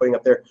everything that you're putting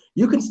up there,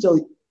 you can still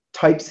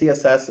type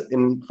CSS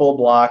in full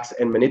blocks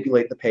and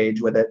manipulate the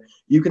page with it.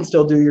 You can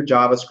still do your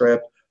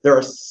JavaScript. There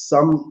are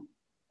some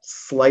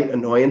slight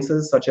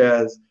annoyances, such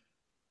as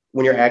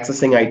when you're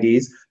accessing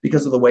IDs,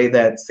 because of the way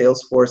that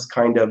Salesforce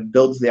kind of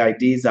builds the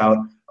IDs out.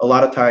 A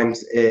lot of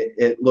times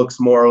it looks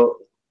more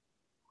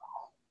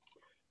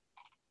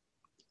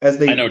as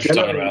they. I know what you're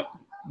talking about.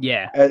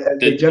 Yeah.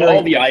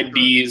 All the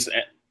IDs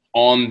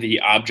on the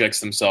objects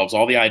themselves,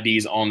 all the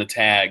IDs on the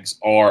tags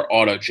are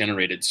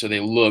auto-generated, so they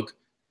look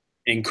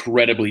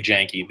incredibly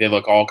janky. They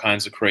look all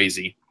kinds of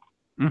crazy.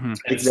 Mm-hmm.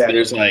 Exactly.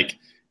 There's like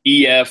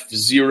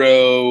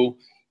EF0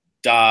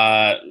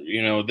 dot,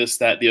 this,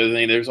 that, the other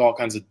thing. There's all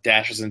kinds of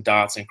dashes and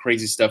dots and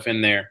crazy stuff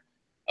in there.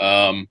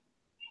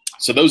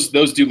 So those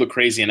do look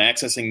crazy, and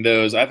accessing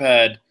those, I've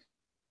had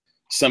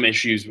some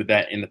issues with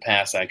that in the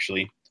past,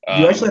 actually.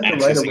 You actually have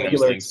to write a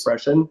regular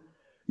expression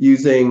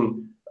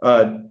using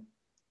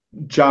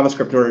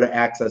JavaScript in order to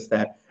access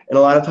that. And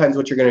a lot of times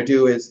what you're going to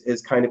do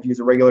is kind of use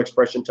a regular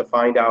expression to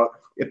find out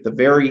if the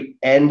very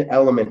end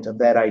element of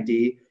that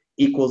ID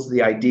equals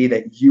the ID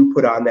that you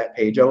put on that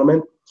page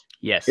element.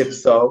 Yes. If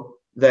so,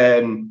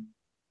 then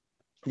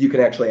you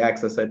can actually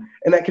access it.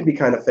 And that can be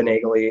kind of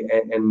finagly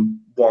and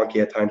wonky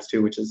at times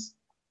too, which is,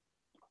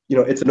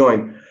 it's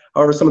annoying.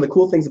 However, some of the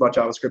cool things about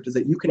JavaScript is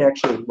that you can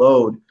actually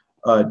load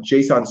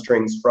JSON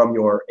strings from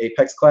your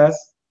Apex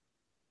class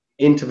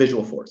into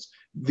Visualforce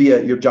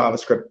via your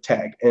JavaScript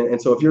tag. And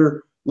so if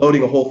you're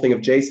loading a whole thing of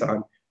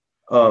JSON,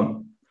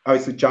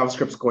 obviously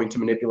JavaScript's going to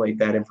manipulate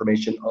that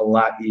information a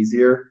lot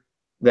easier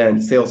than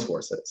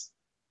Salesforce is,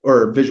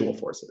 or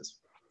Visualforce is.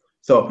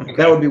 So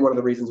that would be one of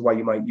the reasons why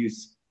you might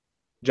use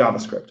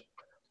JavaScript.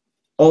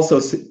 Also,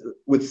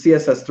 with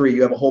CSS3,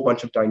 you have a whole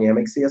bunch of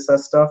dynamic CSS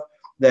stuff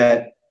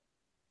that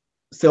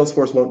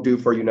Salesforce won't do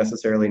for you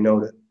necessarily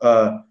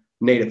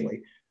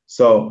natively.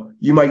 So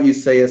you might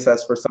use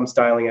CSS for some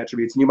styling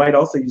attributes, and you might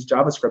also use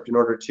JavaScript in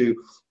order to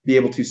be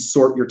able to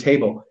sort your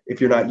table if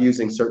you're not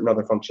using certain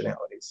other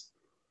functionalities.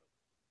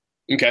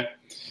 Okay.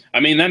 I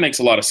mean, that makes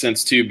a lot of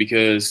sense too,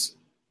 because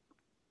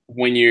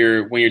when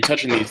you're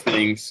touching these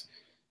things,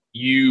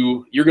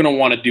 you're going to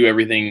want to do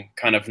everything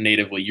kind of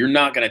natively. You're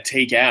not going to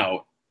take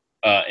out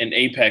an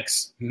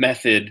Apex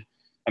method.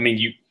 I mean,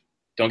 you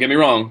don't get me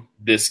wrong,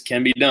 this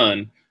can be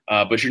done,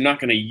 but you're not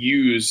going to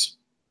use,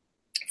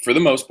 for the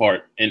most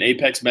part, an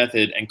Apex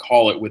method and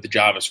call it with the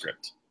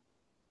JavaScript.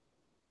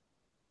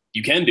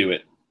 You can do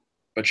it,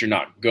 but you're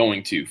not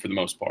going to for the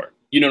most part.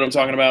 You know what I'm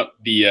talking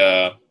about?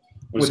 The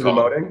with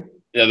remoting?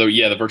 Yeah,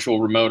 the virtual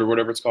remote or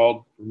whatever it's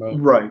called. Remote.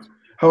 Right.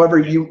 However,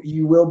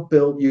 you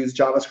will use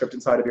JavaScript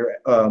inside of your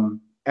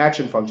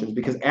action functions,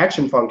 because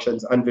action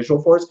functions on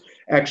Visualforce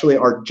actually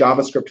are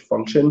JavaScript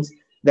functions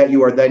that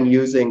you are then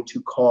using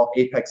to call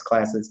Apex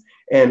classes.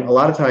 And a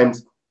lot of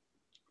times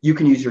you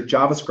can use your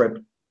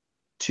JavaScript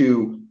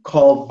to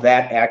call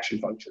that action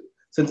function.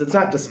 Since it's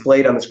not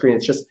displayed on the screen,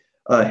 it's just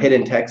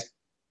hidden text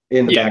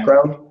in the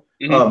background.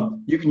 Mm-hmm.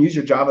 You can use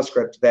your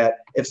JavaScript that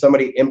if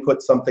somebody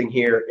inputs something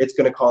here, it's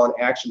going to call an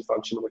action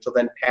function, which will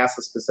then pass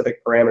a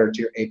specific parameter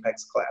to your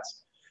Apex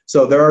class.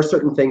 So there are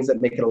certain things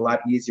that make it a lot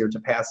easier to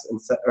pass and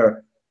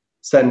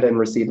send and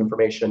receive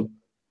information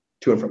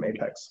to and from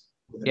Apex.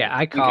 Yeah,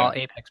 I call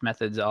Apex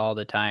methods all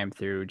the time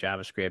through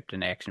JavaScript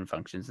and action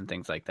functions and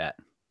things like that.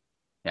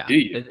 Yeah,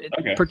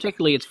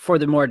 particularly it's for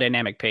the more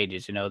dynamic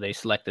pages. You know, they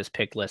select this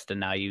pick list,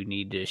 and now you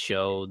need to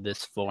show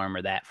this form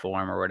or that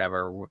form or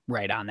whatever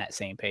right on that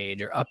same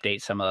page, or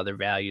update some other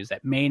values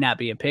that may not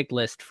be a pick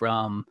list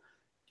from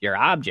your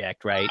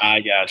object, right? I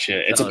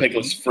gotcha. It's a pick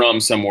list from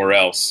somewhere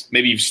else.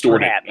 Maybe you've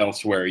stored it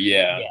elsewhere.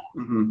 Yeah.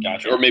 Mm-hmm.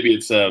 Gotcha. Or maybe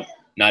it's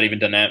not even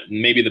dynamic.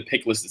 Maybe the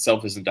pick list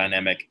itself isn't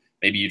dynamic.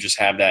 Maybe you just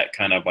have that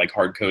kind of like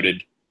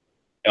hard-coded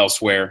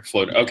elsewhere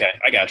floated. Okay,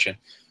 I gotcha.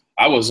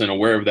 I wasn't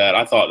aware of that.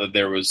 I thought that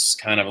there was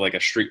kind of like a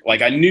strict,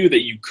 like I knew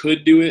that you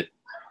could do it,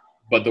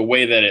 but the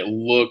way that it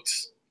looked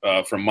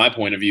from my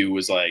point of view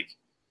was like,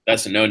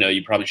 that's a no-no.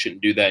 You probably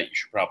shouldn't do that. You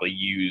should probably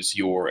use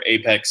your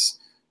Apex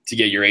to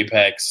get your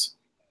Apex,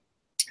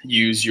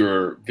 use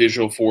your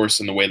Visualforce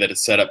in the way that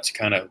it's set up to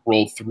kind of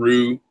roll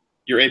through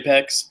your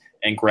Apex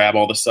and grab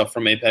all the stuff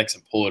from Apex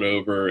and pull it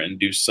over and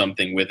do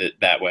something with it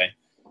that way.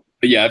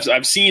 But yeah,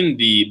 I've seen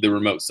the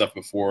remote stuff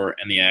before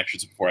and the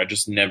actions before. I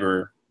just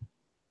never...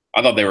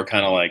 I thought they were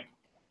kind of like,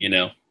 you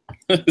know,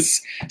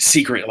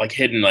 secret, like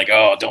hidden, like,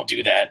 oh, don't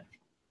do that.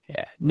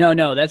 Yeah.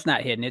 No, that's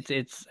not hidden.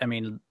 I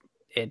mean,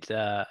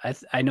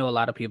 I know a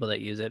lot of people that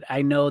use it.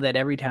 I know that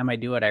every time I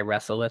do it, I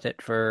wrestle with it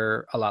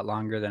for a lot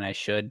longer than I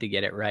should to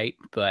get it right.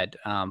 But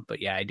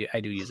yeah, I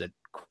do use it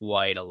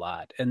quite a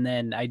lot. And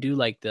then I do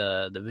like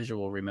the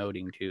visual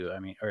remoting too. I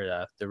mean,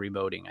 or the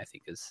remoting I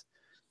think is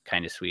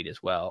kind of sweet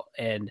as well.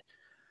 And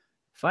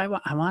if I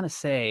want to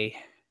say,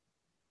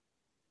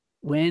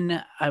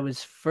 when I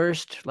was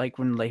first, like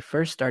when they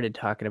first started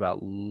talking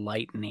about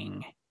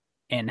Lightning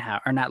and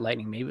how, or not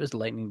Lightning, maybe it was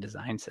Lightning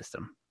Design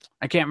System.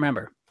 I can't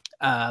remember.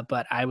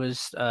 But I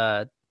was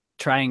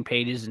trying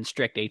pages in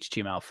strict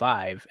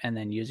HTML5 and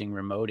then using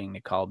remoting to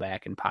call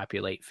back and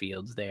populate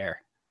fields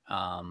there.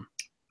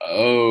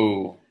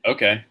 Oh,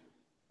 okay.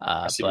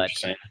 I see what you're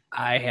saying.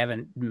 I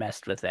haven't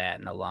messed with that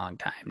in a long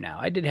time now.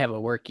 I did have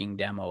a working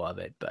demo of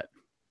it, but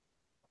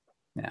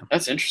yeah.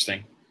 That's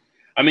interesting.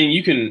 I mean,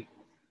 you could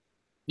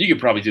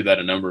probably do that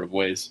a number of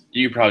ways.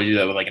 You could probably do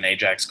that with like an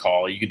Ajax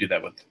call. You could do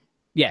that with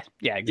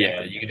exactly.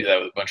 Yeah, you could do that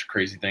with a bunch of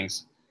crazy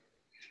things.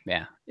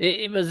 Yeah,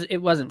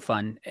 it wasn't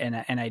fun, and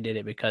I did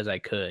it because I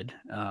could.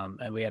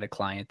 And we had a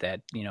client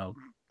that, you know,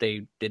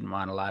 they didn't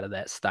want a lot of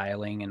that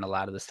styling and a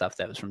lot of the stuff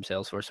that was from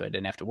Salesforce, so I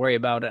didn't have to worry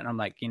about it. And I'm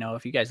like, you know,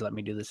 if you guys let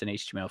me do this in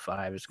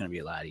HTML5, it's going to be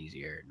a lot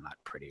easier and a lot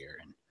prettier.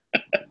 And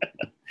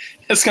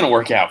it's going to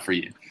work out for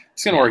you.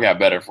 It's going to work out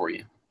better for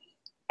you.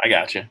 I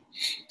gotcha.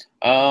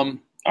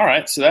 All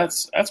right, so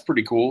that's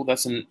pretty cool.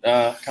 That's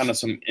kind of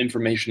some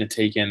information to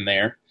take in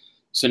there.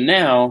 So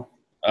now,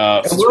 we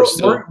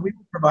will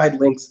provide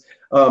links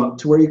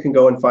to where you can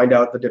go and find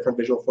out the different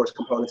Visualforce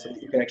components, so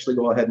that you can actually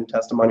go ahead and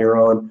test them on your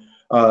own.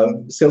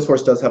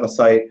 Salesforce does have a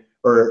site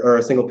or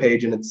a single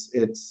page in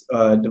its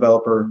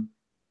developer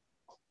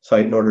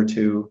site in order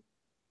to,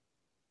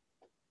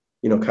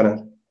 you know, kind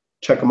of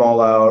check them all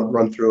out,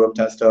 run through them,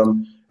 test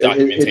them.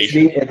 It's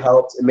neat. It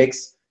helps. It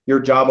makes your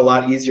job a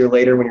lot easier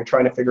later when you're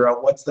trying to figure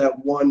out what's that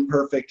one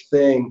perfect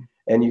thing,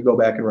 and you go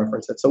back and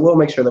reference it. So we'll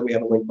make sure that we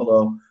have a link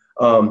below,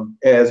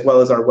 as well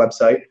as our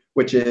website,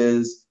 which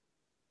is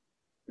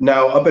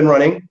now up and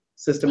running,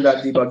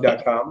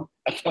 system.debug.com.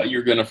 I thought you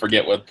were going to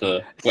forget what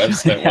the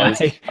website was.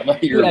 I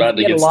thought you were about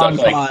to get stuck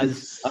like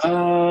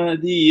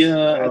the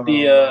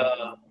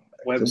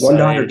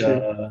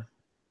website.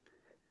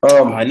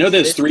 I know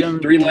there's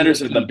three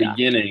letters at the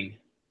beginning.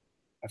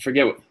 I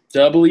forget what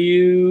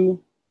W.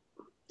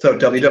 So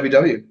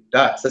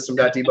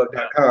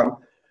www.system.debug.com.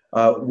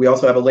 We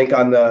also have a link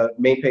on the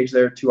main page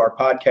there to our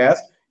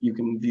podcast. You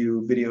can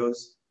view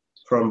videos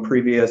from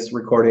previous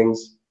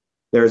recordings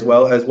there as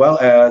well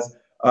as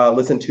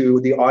listen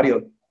to the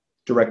audio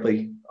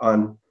directly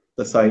on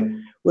the site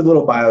with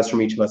little bios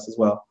from each of us as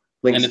well.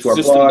 Links and it's to our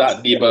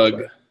system.debug,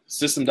 blogs.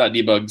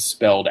 system.debug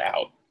spelled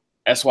out.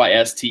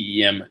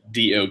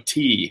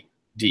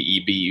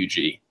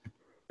 SYSTEMDOTDEBUG.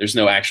 There's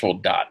no actual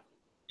dot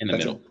in the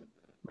middle.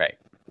 Right.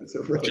 It's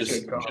a really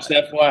Just good call.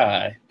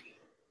 FYI.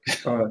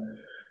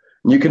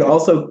 You can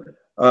also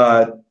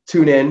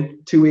tune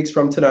in 2 weeks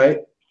from tonight,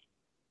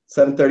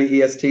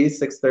 7:30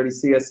 EST, 6:30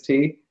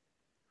 CST.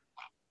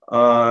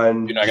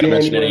 On You're not going to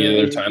mention any of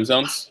their time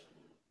zones?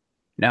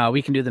 No,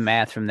 we can do the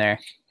math from there.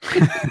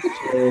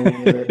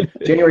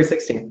 January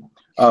 16th.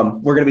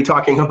 We're going to be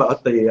talking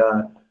about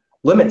the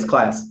limits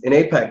class in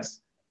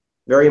Apex.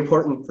 Very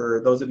important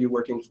for those of you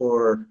working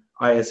for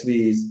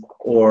ISVs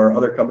or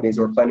other companies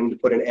who are planning to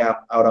put an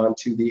app out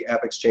onto the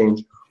App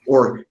Exchange,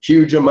 or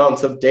huge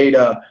amounts of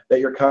data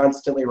that you're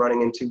constantly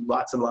running into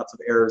lots and lots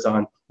of errors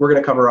on. We're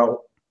going to cover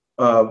out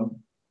an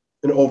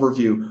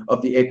overview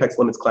of the Apex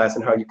limits class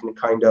and how you can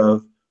kind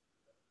of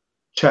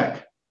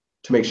check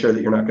to make sure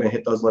that you're not going to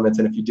hit those limits,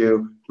 and if you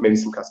do, maybe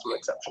some custom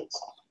exceptions.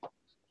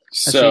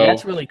 See, So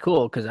that's really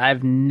cool because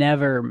I've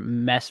never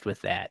messed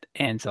with that,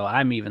 and so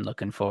I'm even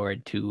looking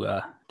forward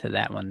to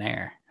that one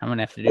there. I'm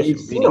gonna have to do. Well, you've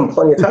some seen reading. them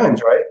plenty of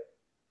times, right?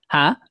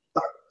 Huh?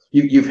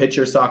 You've hit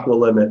your SOCWA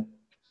limit.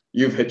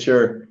 You've hit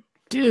your.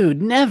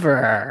 Dude,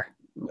 never.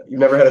 You've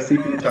never had a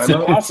CPU it's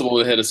timeout. impossible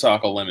to hit a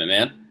SOCL limit,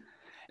 man.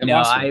 No,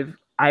 Impossible.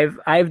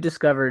 I've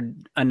discovered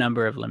a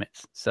number of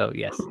limits. So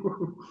yes.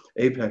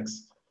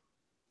 Apex.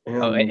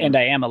 And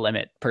I am a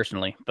limit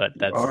personally, but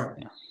that's are.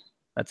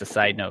 that's a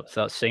side note.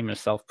 So same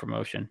as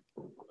self-promotion.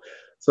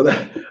 So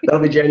that'll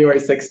be January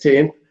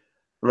 16th.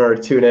 Remember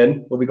to tune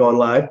in. We'll be going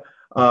live.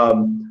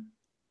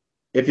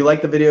 If you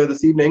like the video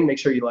this evening, make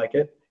sure you like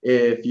it.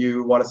 If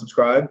you want to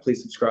subscribe,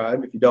 please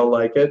subscribe. If you don't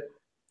like it,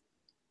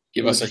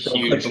 Give us a just don't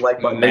click huge, the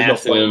like button.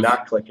 There's no point in massive,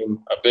 not clicking.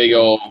 a big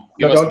old,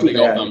 give No, us a don't do big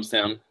old that. thumbs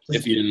down Just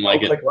if you didn't don't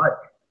like it. click like.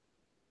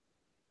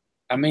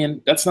 I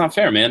mean, that's not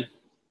fair, man.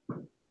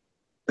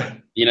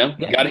 You know,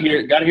 Yeah.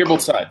 gotta hear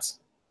both sides.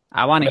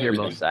 I want to hear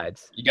Everything. both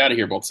sides. You gotta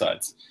hear both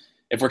sides.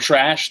 If we're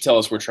trash, tell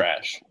us we're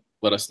trash.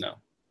 Let us know.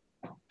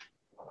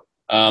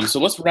 So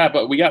let's wrap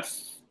up. We got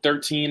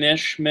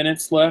 13-ish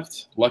minutes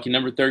left. Lucky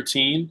number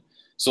 13.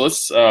 So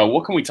let's.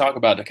 What can we talk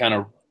about to kind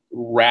of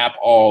wrap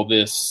all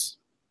this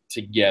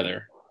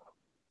together?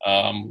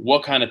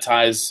 What kind of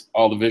ties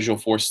all the Visual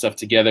Force stuff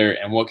together,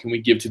 and what can we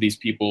give to these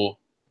people?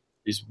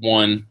 These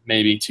one,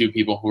 maybe two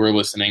people who are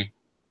listening,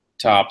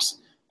 tops.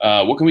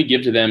 What can we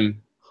give to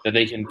them that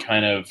they can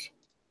kind of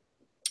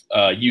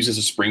use as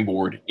a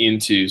springboard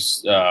into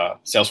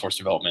Salesforce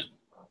development?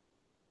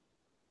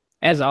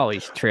 As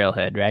always,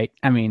 Trailhead, right?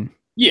 I mean,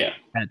 Yeah.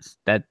 that's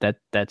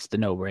the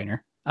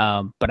no-brainer.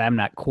 But I'm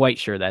not quite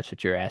sure that's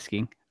what you're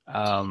asking.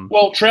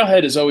 Well,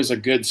 Trailhead is always a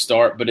good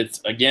start, but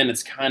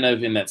it's kind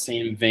of in that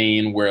same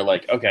vein where,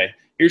 like, okay,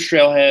 here's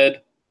Trailhead,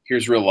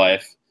 here's real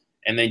life,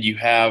 and then you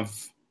have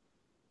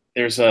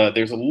there's a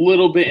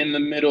little bit in the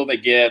middle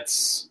that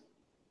gets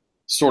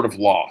sort of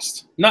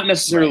lost. Not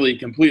necessarily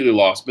completely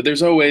lost, but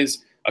there's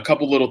always a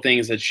couple little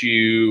things that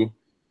you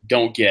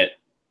don't get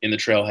in the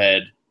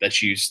Trailhead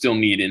that you still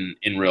need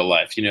in real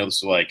life. You know,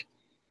 so like,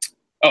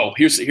 oh,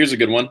 here's a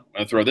good one. I'm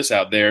gonna throw this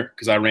out there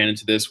because I ran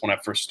into this when I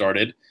first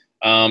started.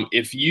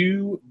 If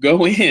you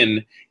go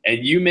in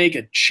and you make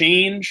a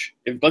change,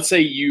 if let's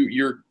say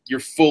you're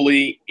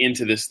fully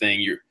into this thing,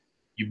 you're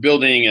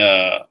building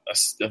a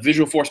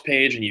Visual Force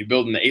page and you're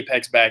building the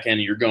Apex backend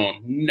and you're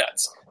going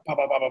nuts. Pow,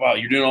 pow, pow, pow, pow.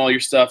 You're doing all your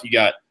stuff. You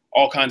got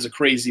all kinds of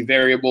crazy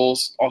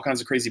variables, all kinds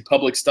of crazy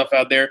public stuff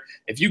out there.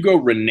 If you go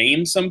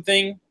rename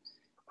something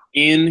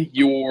in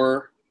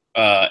your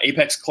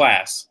Apex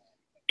class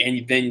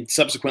and then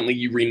subsequently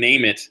you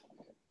rename it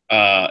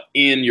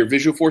in your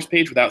Visual Force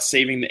page without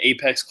saving the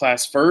Apex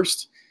class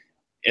first,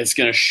 it's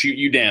going to shoot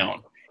you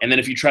down. And then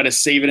if you try to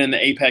save it in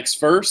the Apex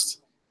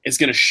first, it's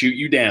going to shoot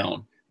you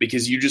down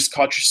because you just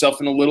caught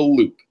yourself in a little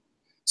loop.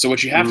 So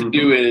what you have to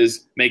do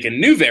is make a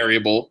new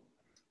variable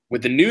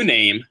with the new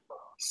name,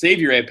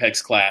 save your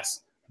Apex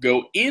class,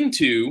 go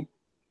into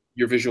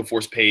your Visual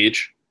Force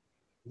page,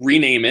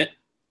 rename it,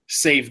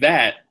 save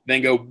that,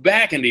 then go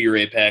back into your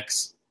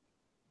Apex,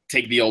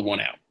 take the old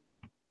one out.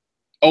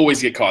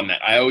 Always get caught in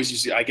that.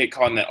 I get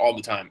caught in that all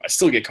the time. I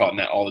still get caught in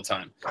that all the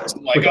time.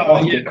 So like,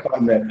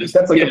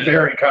 That's like a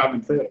very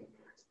common thing.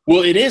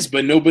 Well, it is,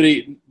 but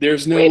nobody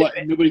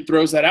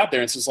throws that out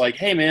there. It's just like,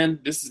 hey, man,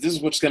 this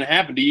is what's going to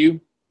happen to you.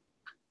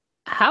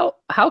 How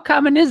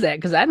common is that?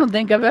 Because I don't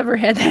think I've ever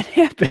had that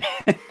happen.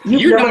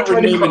 You're not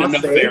renaming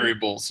enough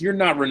variables. You're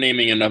not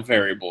renaming enough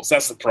variables.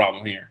 That's the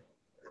problem here.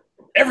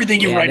 Everything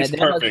you write is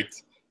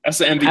perfect. That's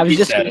the MVP I was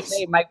just going to status.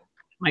 say,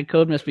 my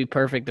code must be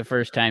perfect the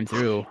first time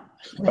through.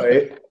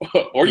 Right.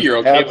 Or you're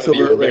okay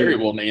Absolutely. with your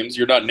variable names.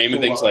 You're not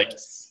naming things like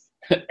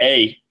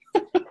A.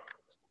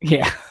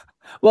 Yeah.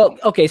 Well,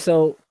 okay,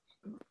 so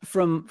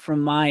from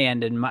my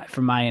end and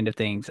from my end of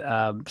things,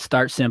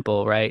 start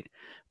simple, right?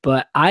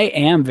 But I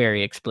am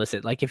very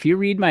explicit. Like if you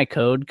read my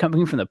code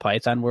coming from the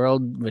Python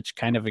world, which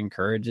kind of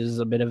encourages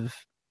a bit of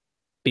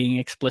being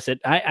explicit,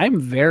 I'm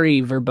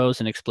very verbose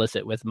and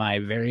explicit with my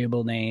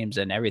variable names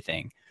and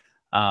everything.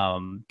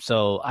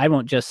 So I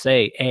won't just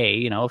say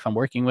a, if I'm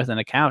working with an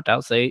account,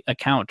 I'll say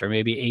account or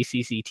maybe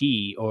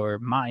ACCT or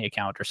my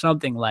account or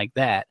something like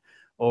that.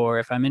 Or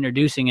if I'm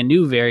introducing a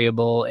new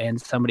variable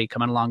and somebody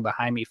coming along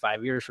behind me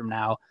 5 years from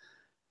now,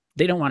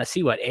 they don't want to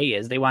see what A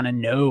is. They want to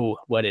know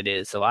what it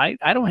is. So I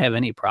don't have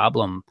any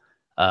problem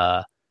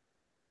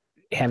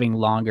having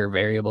longer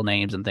variable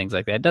names and things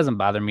like that. It doesn't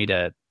bother me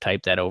to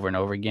type that over and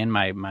over again.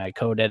 My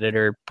code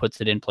editor puts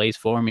it in place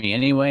for me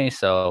anyway.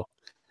 So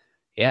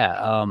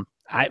yeah,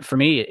 for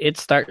me, it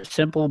start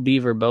simple, be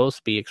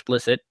verbose, be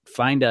explicit,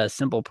 find a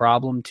simple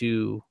problem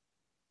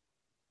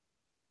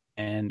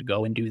and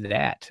go and do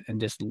that and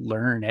just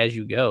learn as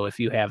you go if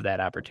you have that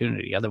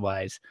opportunity.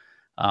 Otherwise,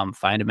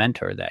 find a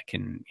mentor that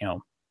can,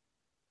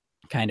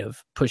 kind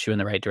of push you in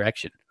the right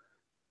direction.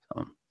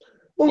 So,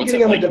 well,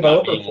 getting on the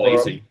developer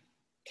forum,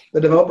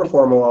 the developer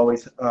forum will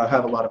always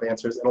have a lot of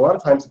answers. And a lot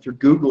of times if you're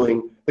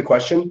Googling the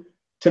question,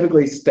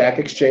 typically Stack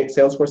Exchange,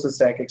 Salesforce's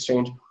Stack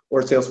Exchange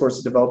or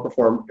Salesforce's developer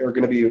forum are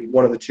going to be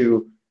one of the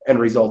two end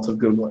results of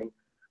Googling.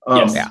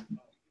 Yes.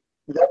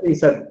 That being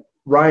said,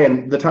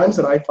 Ryan, the times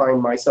that I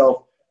find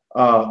myself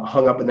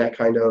hung up in that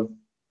kind of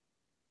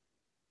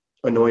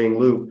annoying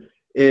loop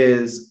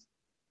is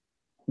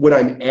when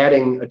I'm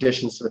adding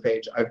additions to the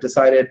page. I've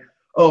decided,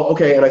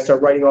 and I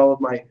start writing all of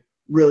my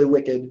really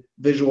wicked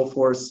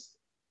Visualforce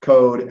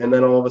code, and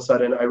then all of a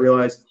sudden I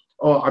realize,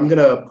 I'm going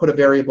to put a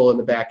variable in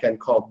the back end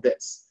called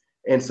this.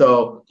 And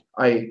so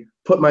I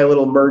put my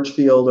little merge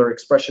field or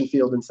expression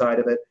field inside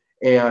of it,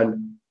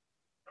 and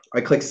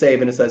I click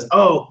save, and it says,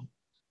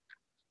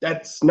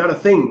 that's not a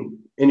thing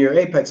in your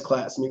Apex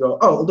class. And you go,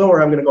 don't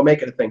worry, I'm going to go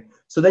make it a thing.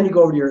 So then you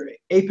go over to your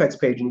Apex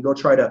page and you go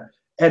try to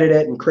edit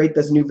it and create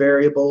this new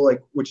variable,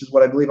 which is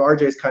what I believe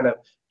RJ is kind of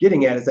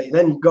getting at, is that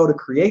then you go to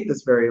create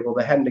this variable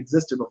that hadn't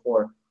existed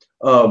before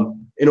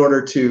in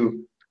order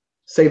to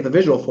save the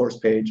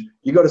Visualforce page.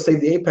 You go to save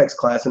the Apex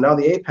class, and now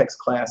the Apex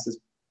class is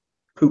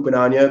pooping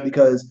on you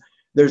because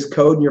there's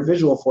code in your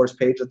Visualforce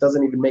page that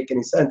doesn't even make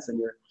any sense, and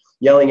you're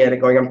yelling at it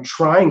going, I'm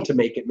trying to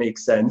make it make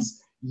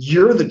sense.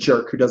 You're the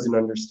jerk who doesn't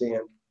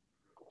understand.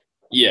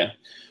 Yeah.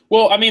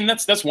 Well, I mean,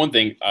 that's one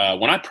thing.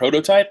 When I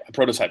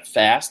prototype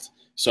fast.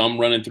 So I'm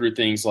running through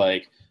things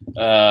like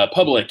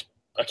public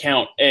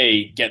account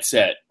A get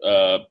set,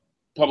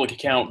 public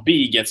account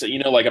B gets set.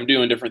 Like I'm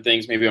doing different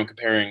things. Maybe I'm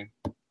comparing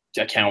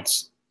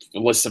accounts,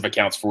 lists of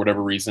accounts for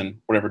whatever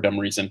reason, whatever dumb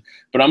reason.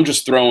 But I'm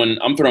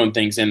throwing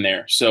things in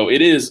there. So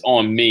it is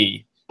on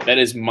me. That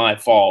is my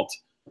fault.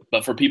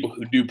 But for people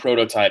who do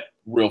prototype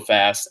real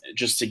fast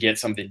just to get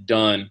something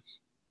done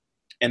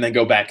and then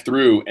go back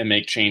through and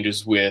make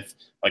changes with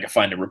like a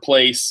find and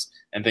replace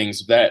and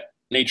things of that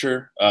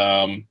nature,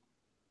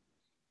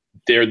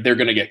 they're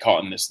going to get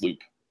caught in this loop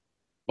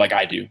like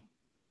I do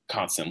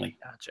constantly.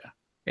 Gotcha.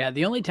 Yeah.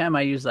 The only time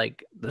I use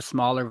like the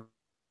smaller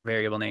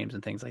variable names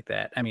and things like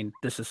that, I mean,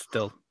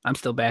 I'm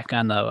still back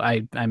on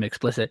I'm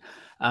explicit,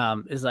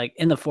 is like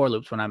in the for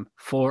loops when I'm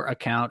for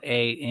account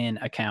A in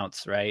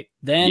accounts, right?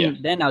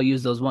 Then I'll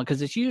use those one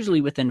because it's usually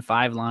within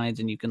 5 lines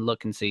and you can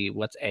look and see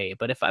what's A.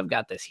 But if I've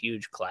got this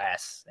huge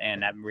class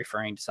and I'm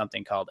referring to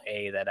something called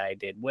A that I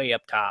did way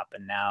up top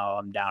and now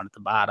I'm down at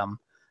the bottom,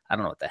 I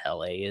don't know what the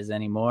hell A is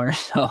anymore.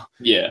 So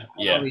I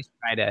always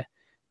try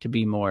to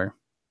be more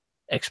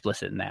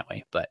explicit in that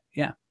way. But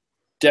yeah.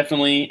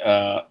 Definitely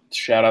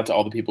shout out to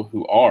all the people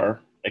who are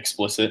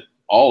explicit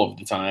all of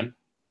the time.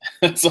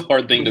 It's a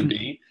hard thing to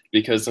be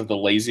because of the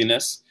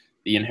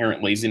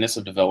inherent laziness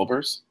of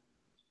developers.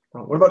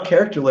 What about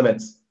character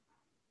limits?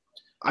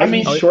 I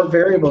mean, short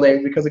variable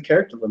names because of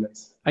character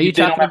limits. Are you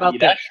talking about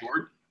that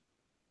short?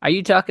 Are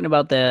you talking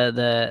about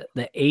the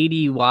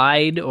 80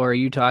 wide, or are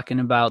you talking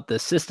about the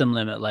system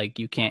limit? Like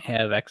you can't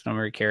have X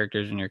number of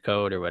characters in your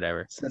code or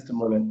whatever. System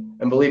limit.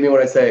 And believe me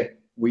when I say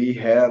we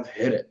have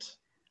hit it.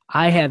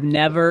 I have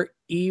never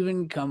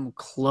even come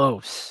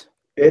close.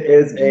 It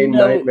is a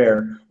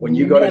nightmare when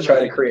you go to try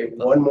to create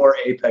one more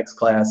Apex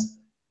class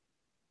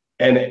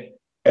and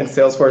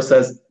Salesforce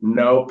says,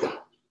 nope.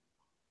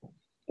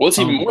 Well, it's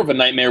even more of a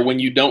nightmare when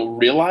you don't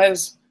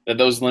realize that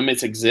those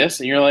limits exist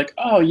and you're like,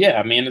 oh yeah,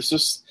 I mean, it's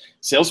just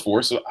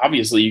Salesforce. So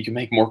obviously you can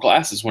make more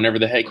classes whenever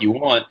the heck you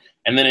want.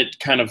 And then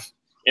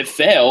it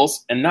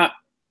fails, and not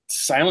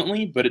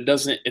silently, but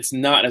it's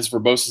not as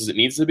verbose as it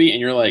needs to be.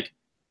 And you're like,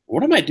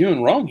 what am I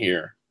doing wrong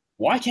here?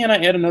 Why can't I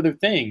add another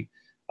thing?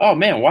 Oh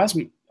man, I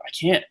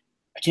can't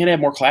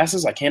add more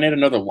classes. I can't add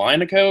another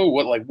line of code.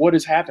 What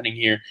is happening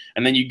here?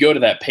 And then you go to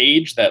that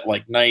page, that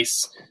like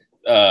nice,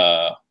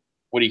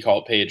 what do you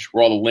call it page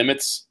where all the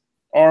limits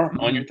are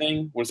on your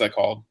thing? What is that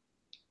called?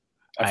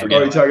 I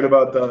forget. Are you talking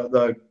about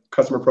the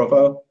customer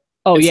profile?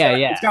 Oh, it's yeah.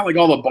 It's got like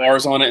all the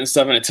bars on it and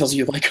stuff, and it tells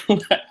you like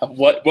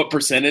what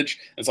percentage.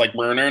 It's like,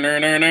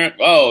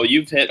 oh,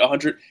 you've hit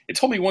 100. It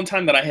told me one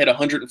time that I hit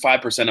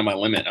 105% of my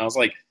limit. I was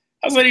like,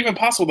 How's that even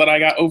possible that I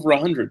got over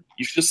 100?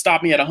 You should have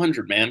stopped me at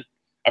 100, man.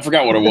 I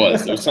forgot what it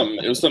was. It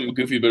was something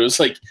goofy, but it was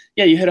like,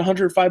 yeah, you hit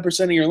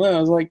 105% of your limit.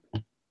 I was like,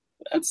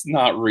 that's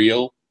not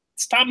real.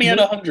 Stop me at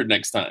 100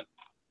 next time.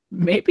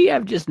 Maybe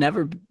I've just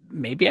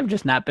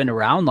not been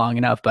around long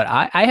enough, but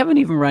I haven't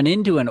even run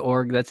into an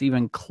org that's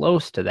even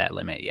close to that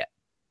limit yet.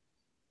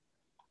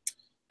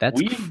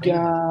 We've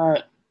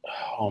got,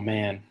 oh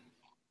man.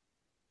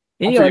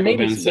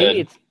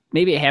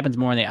 Maybe it happens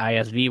more in the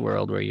ISV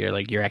world where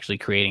you're actually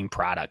creating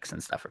products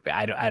and stuff.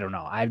 I don't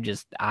know.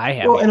 I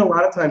have. Well, and a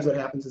lot of times what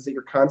happens is that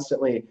you're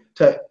constantly,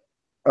 to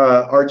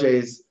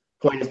RJ's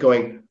point, is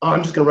going, oh,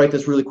 I'm just going to write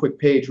this really quick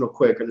page real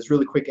quick, or this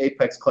really quick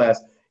Apex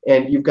class.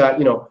 And you've got,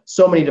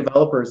 so many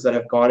developers that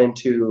have gone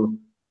into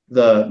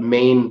the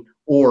main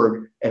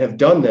org and have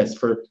done this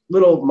for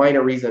little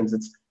minor reasons.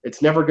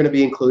 It's never going to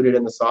be included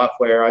in the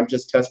software. I'm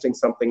just testing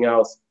something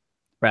else.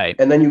 Right.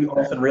 And then you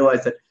often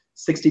realize that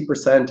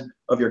 60%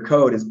 of your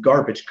code is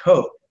garbage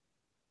code.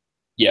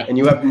 Yeah. And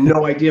you have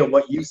no idea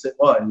what use it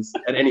was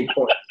at any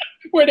point.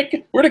 Where'd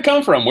it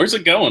come from? Where's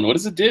it going? What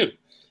does it do?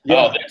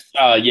 Yeah.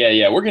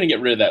 Yeah. We're going to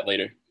get rid of that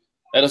later.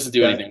 That doesn't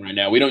do anything right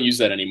now. We don't use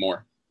that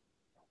anymore.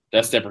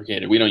 That's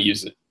deprecated. We don't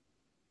use it.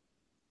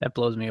 That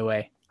blows me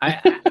away.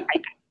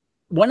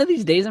 One of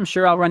these days, I'm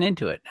sure I'll run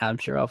into it. I'm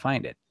sure I'll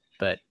find it.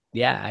 But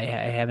yeah, I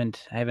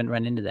haven't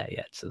run into that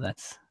yet. So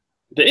that's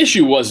the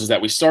issue. Was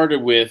that we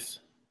started with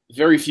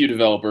very few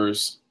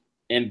developers,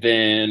 and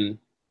then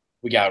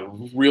we got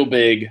real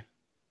big,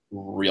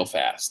 real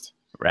fast.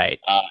 Right.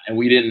 And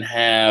we didn't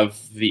have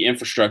the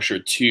infrastructure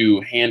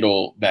to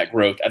handle that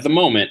growth. At the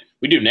moment,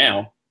 we do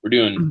now. We're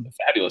doing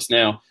fabulous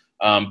now.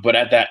 But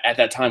at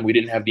that time, we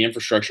didn't have the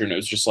infrastructure, and it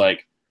was just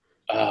like,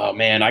 oh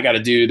man, I got to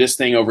do this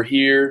thing over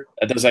here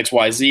that does X,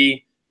 Y,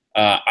 Z.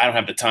 I don't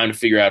have the time to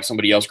figure out if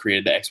somebody else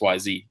created the X, Y,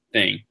 Z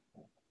thing,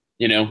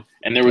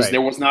 And there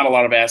was not a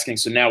lot of asking.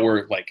 So now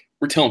we're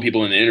telling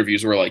people in the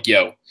interviews, we're like,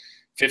 yo,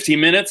 15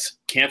 minutes,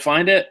 can't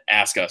find it,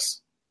 ask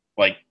us.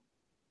 Like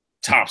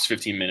tops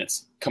 15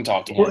 minutes, come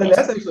talk to one of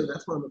us. And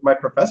that's what my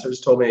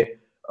professors told me.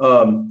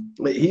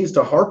 He used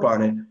to harp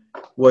on it,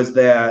 was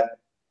that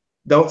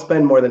don't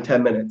spend more than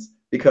 10 minutes,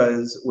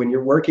 because when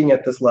you're working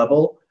at this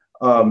level,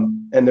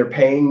 and they're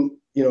paying,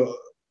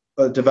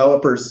 a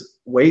developer's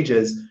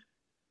wages,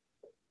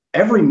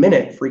 every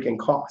minute freaking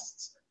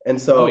costs. And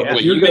so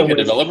if you're going to make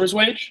a developer's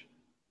wage?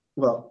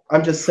 Well,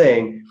 I'm just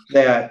saying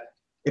that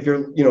if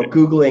you're,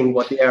 Googling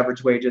what the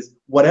average wage is,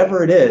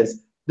 whatever it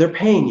is, they're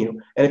paying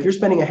you. And if you're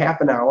spending a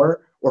half an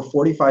hour or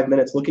 45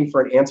 minutes looking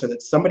for an answer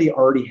that somebody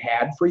already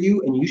had for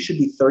you, and you should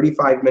be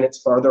 35 minutes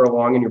farther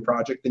along in your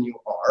project than you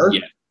are,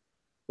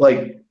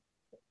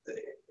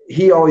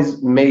 he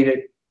always made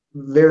it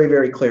very,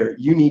 very clear.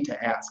 You need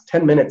to ask.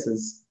 10 minutes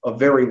is a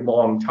very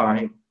long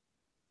time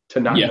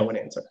to not know an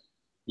answer.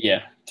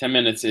 Yeah, 10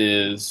 minutes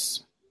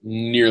is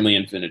nearly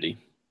infinity.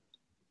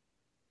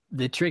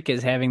 The trick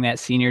is having that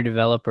senior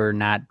developer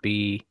not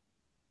be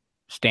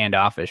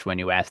standoffish when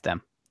you ask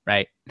them,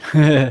 right?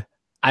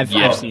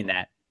 I've seen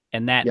that.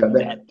 And that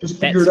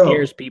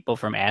scares people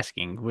from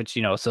asking, which,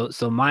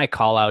 so my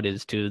call out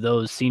is to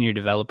those senior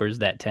developers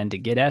that tend to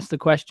get asked the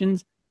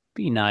questions,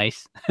 be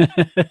nice.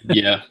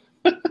 Yeah.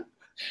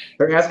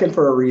 They're asking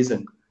for a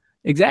reason.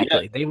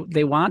 Exactly. Yeah.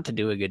 They want to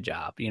do a good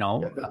job, They're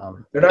not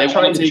they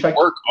trying want to take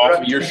work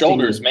off of your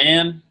shoulders,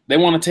 man. They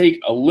want to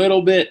take a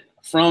little bit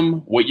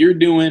from what you're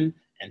doing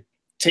and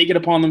take it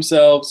upon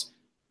themselves.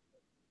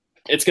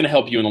 It's going to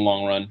help you in the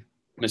long run,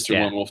 Mr.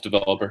 Lone Wolf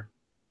developer.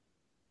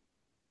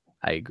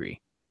 I agree.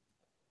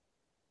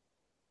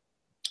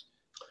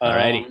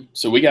 Alrighty.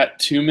 So we got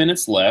 2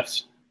 minutes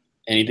left.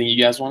 Anything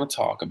you guys want to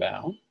talk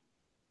about?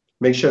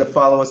 Make sure to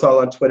follow us all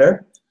on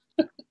Twitter.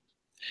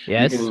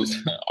 Yes.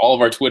 All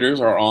of our Twitters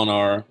are on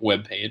our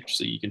webpage,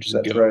 so you can just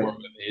go to our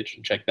webpage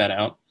and check that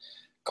out.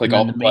 Click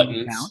all the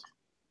buttons. Account.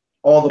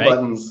 All the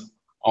buttons.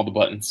 All the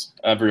buttons.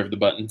 Every of the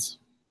buttons.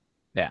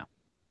 Yeah.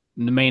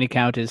 And the main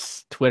account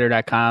is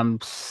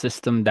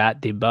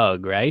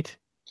twitter.com/system.debug, right?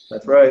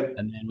 That's right.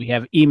 And then we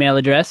have email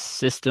address,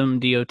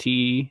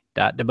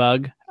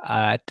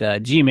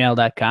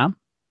 systemdot.debug@gmail.com.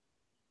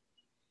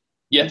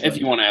 Yeah, if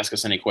you want to ask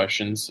us any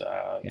questions,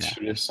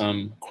 shoot us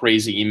some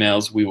crazy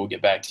emails. We will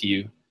get back to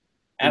you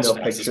as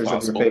fast as possible.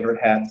 Pictures of your favorite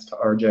hats to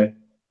RJ.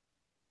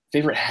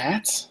 Favorite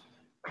hats?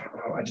 I don't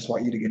know. I just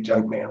want you to get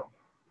junk mail.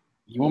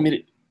 You want me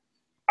to?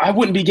 I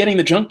wouldn't be getting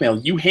the junk mail.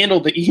 You handle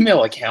the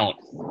email account.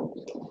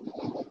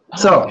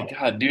 So, oh my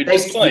God, dude,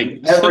 just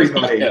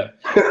everybody.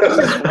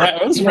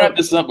 Let's wrap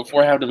this up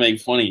before I have to make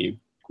fun of you.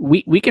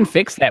 We can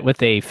fix that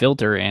with a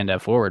filter and a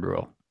forward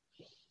rule.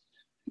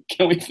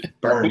 Can we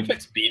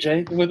fix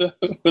BJ with a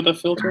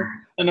filter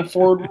and a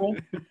forward rule?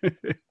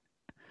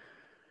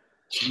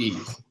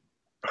 Jeez.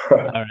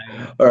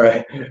 All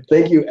right.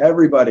 Thank you,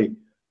 everybody.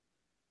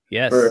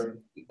 Yes.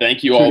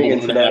 Thank you, all the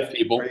 1.5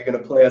 people. Are you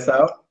going to play us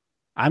out?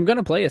 I'm going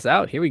to play us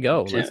out. Here we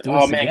go. Let's do it.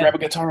 Oh, man, grab a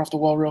guitar off the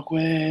wall real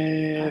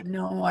quick.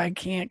 No, I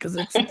can't because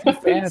it's too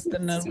fast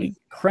and we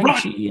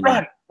crunchy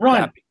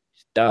run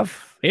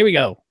stuff. Here we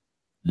go.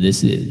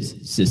 This is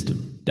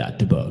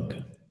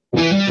System.Debug.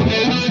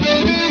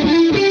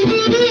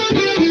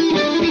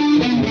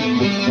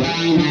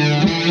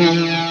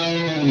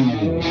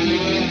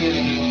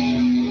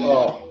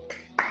 Oh,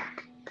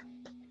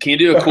 Can you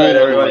do a cool All right,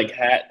 little everybody. like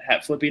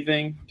hat flippy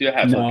thing? Do a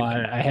hat No, flippy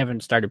thing. I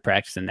haven't started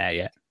practicing that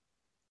yet.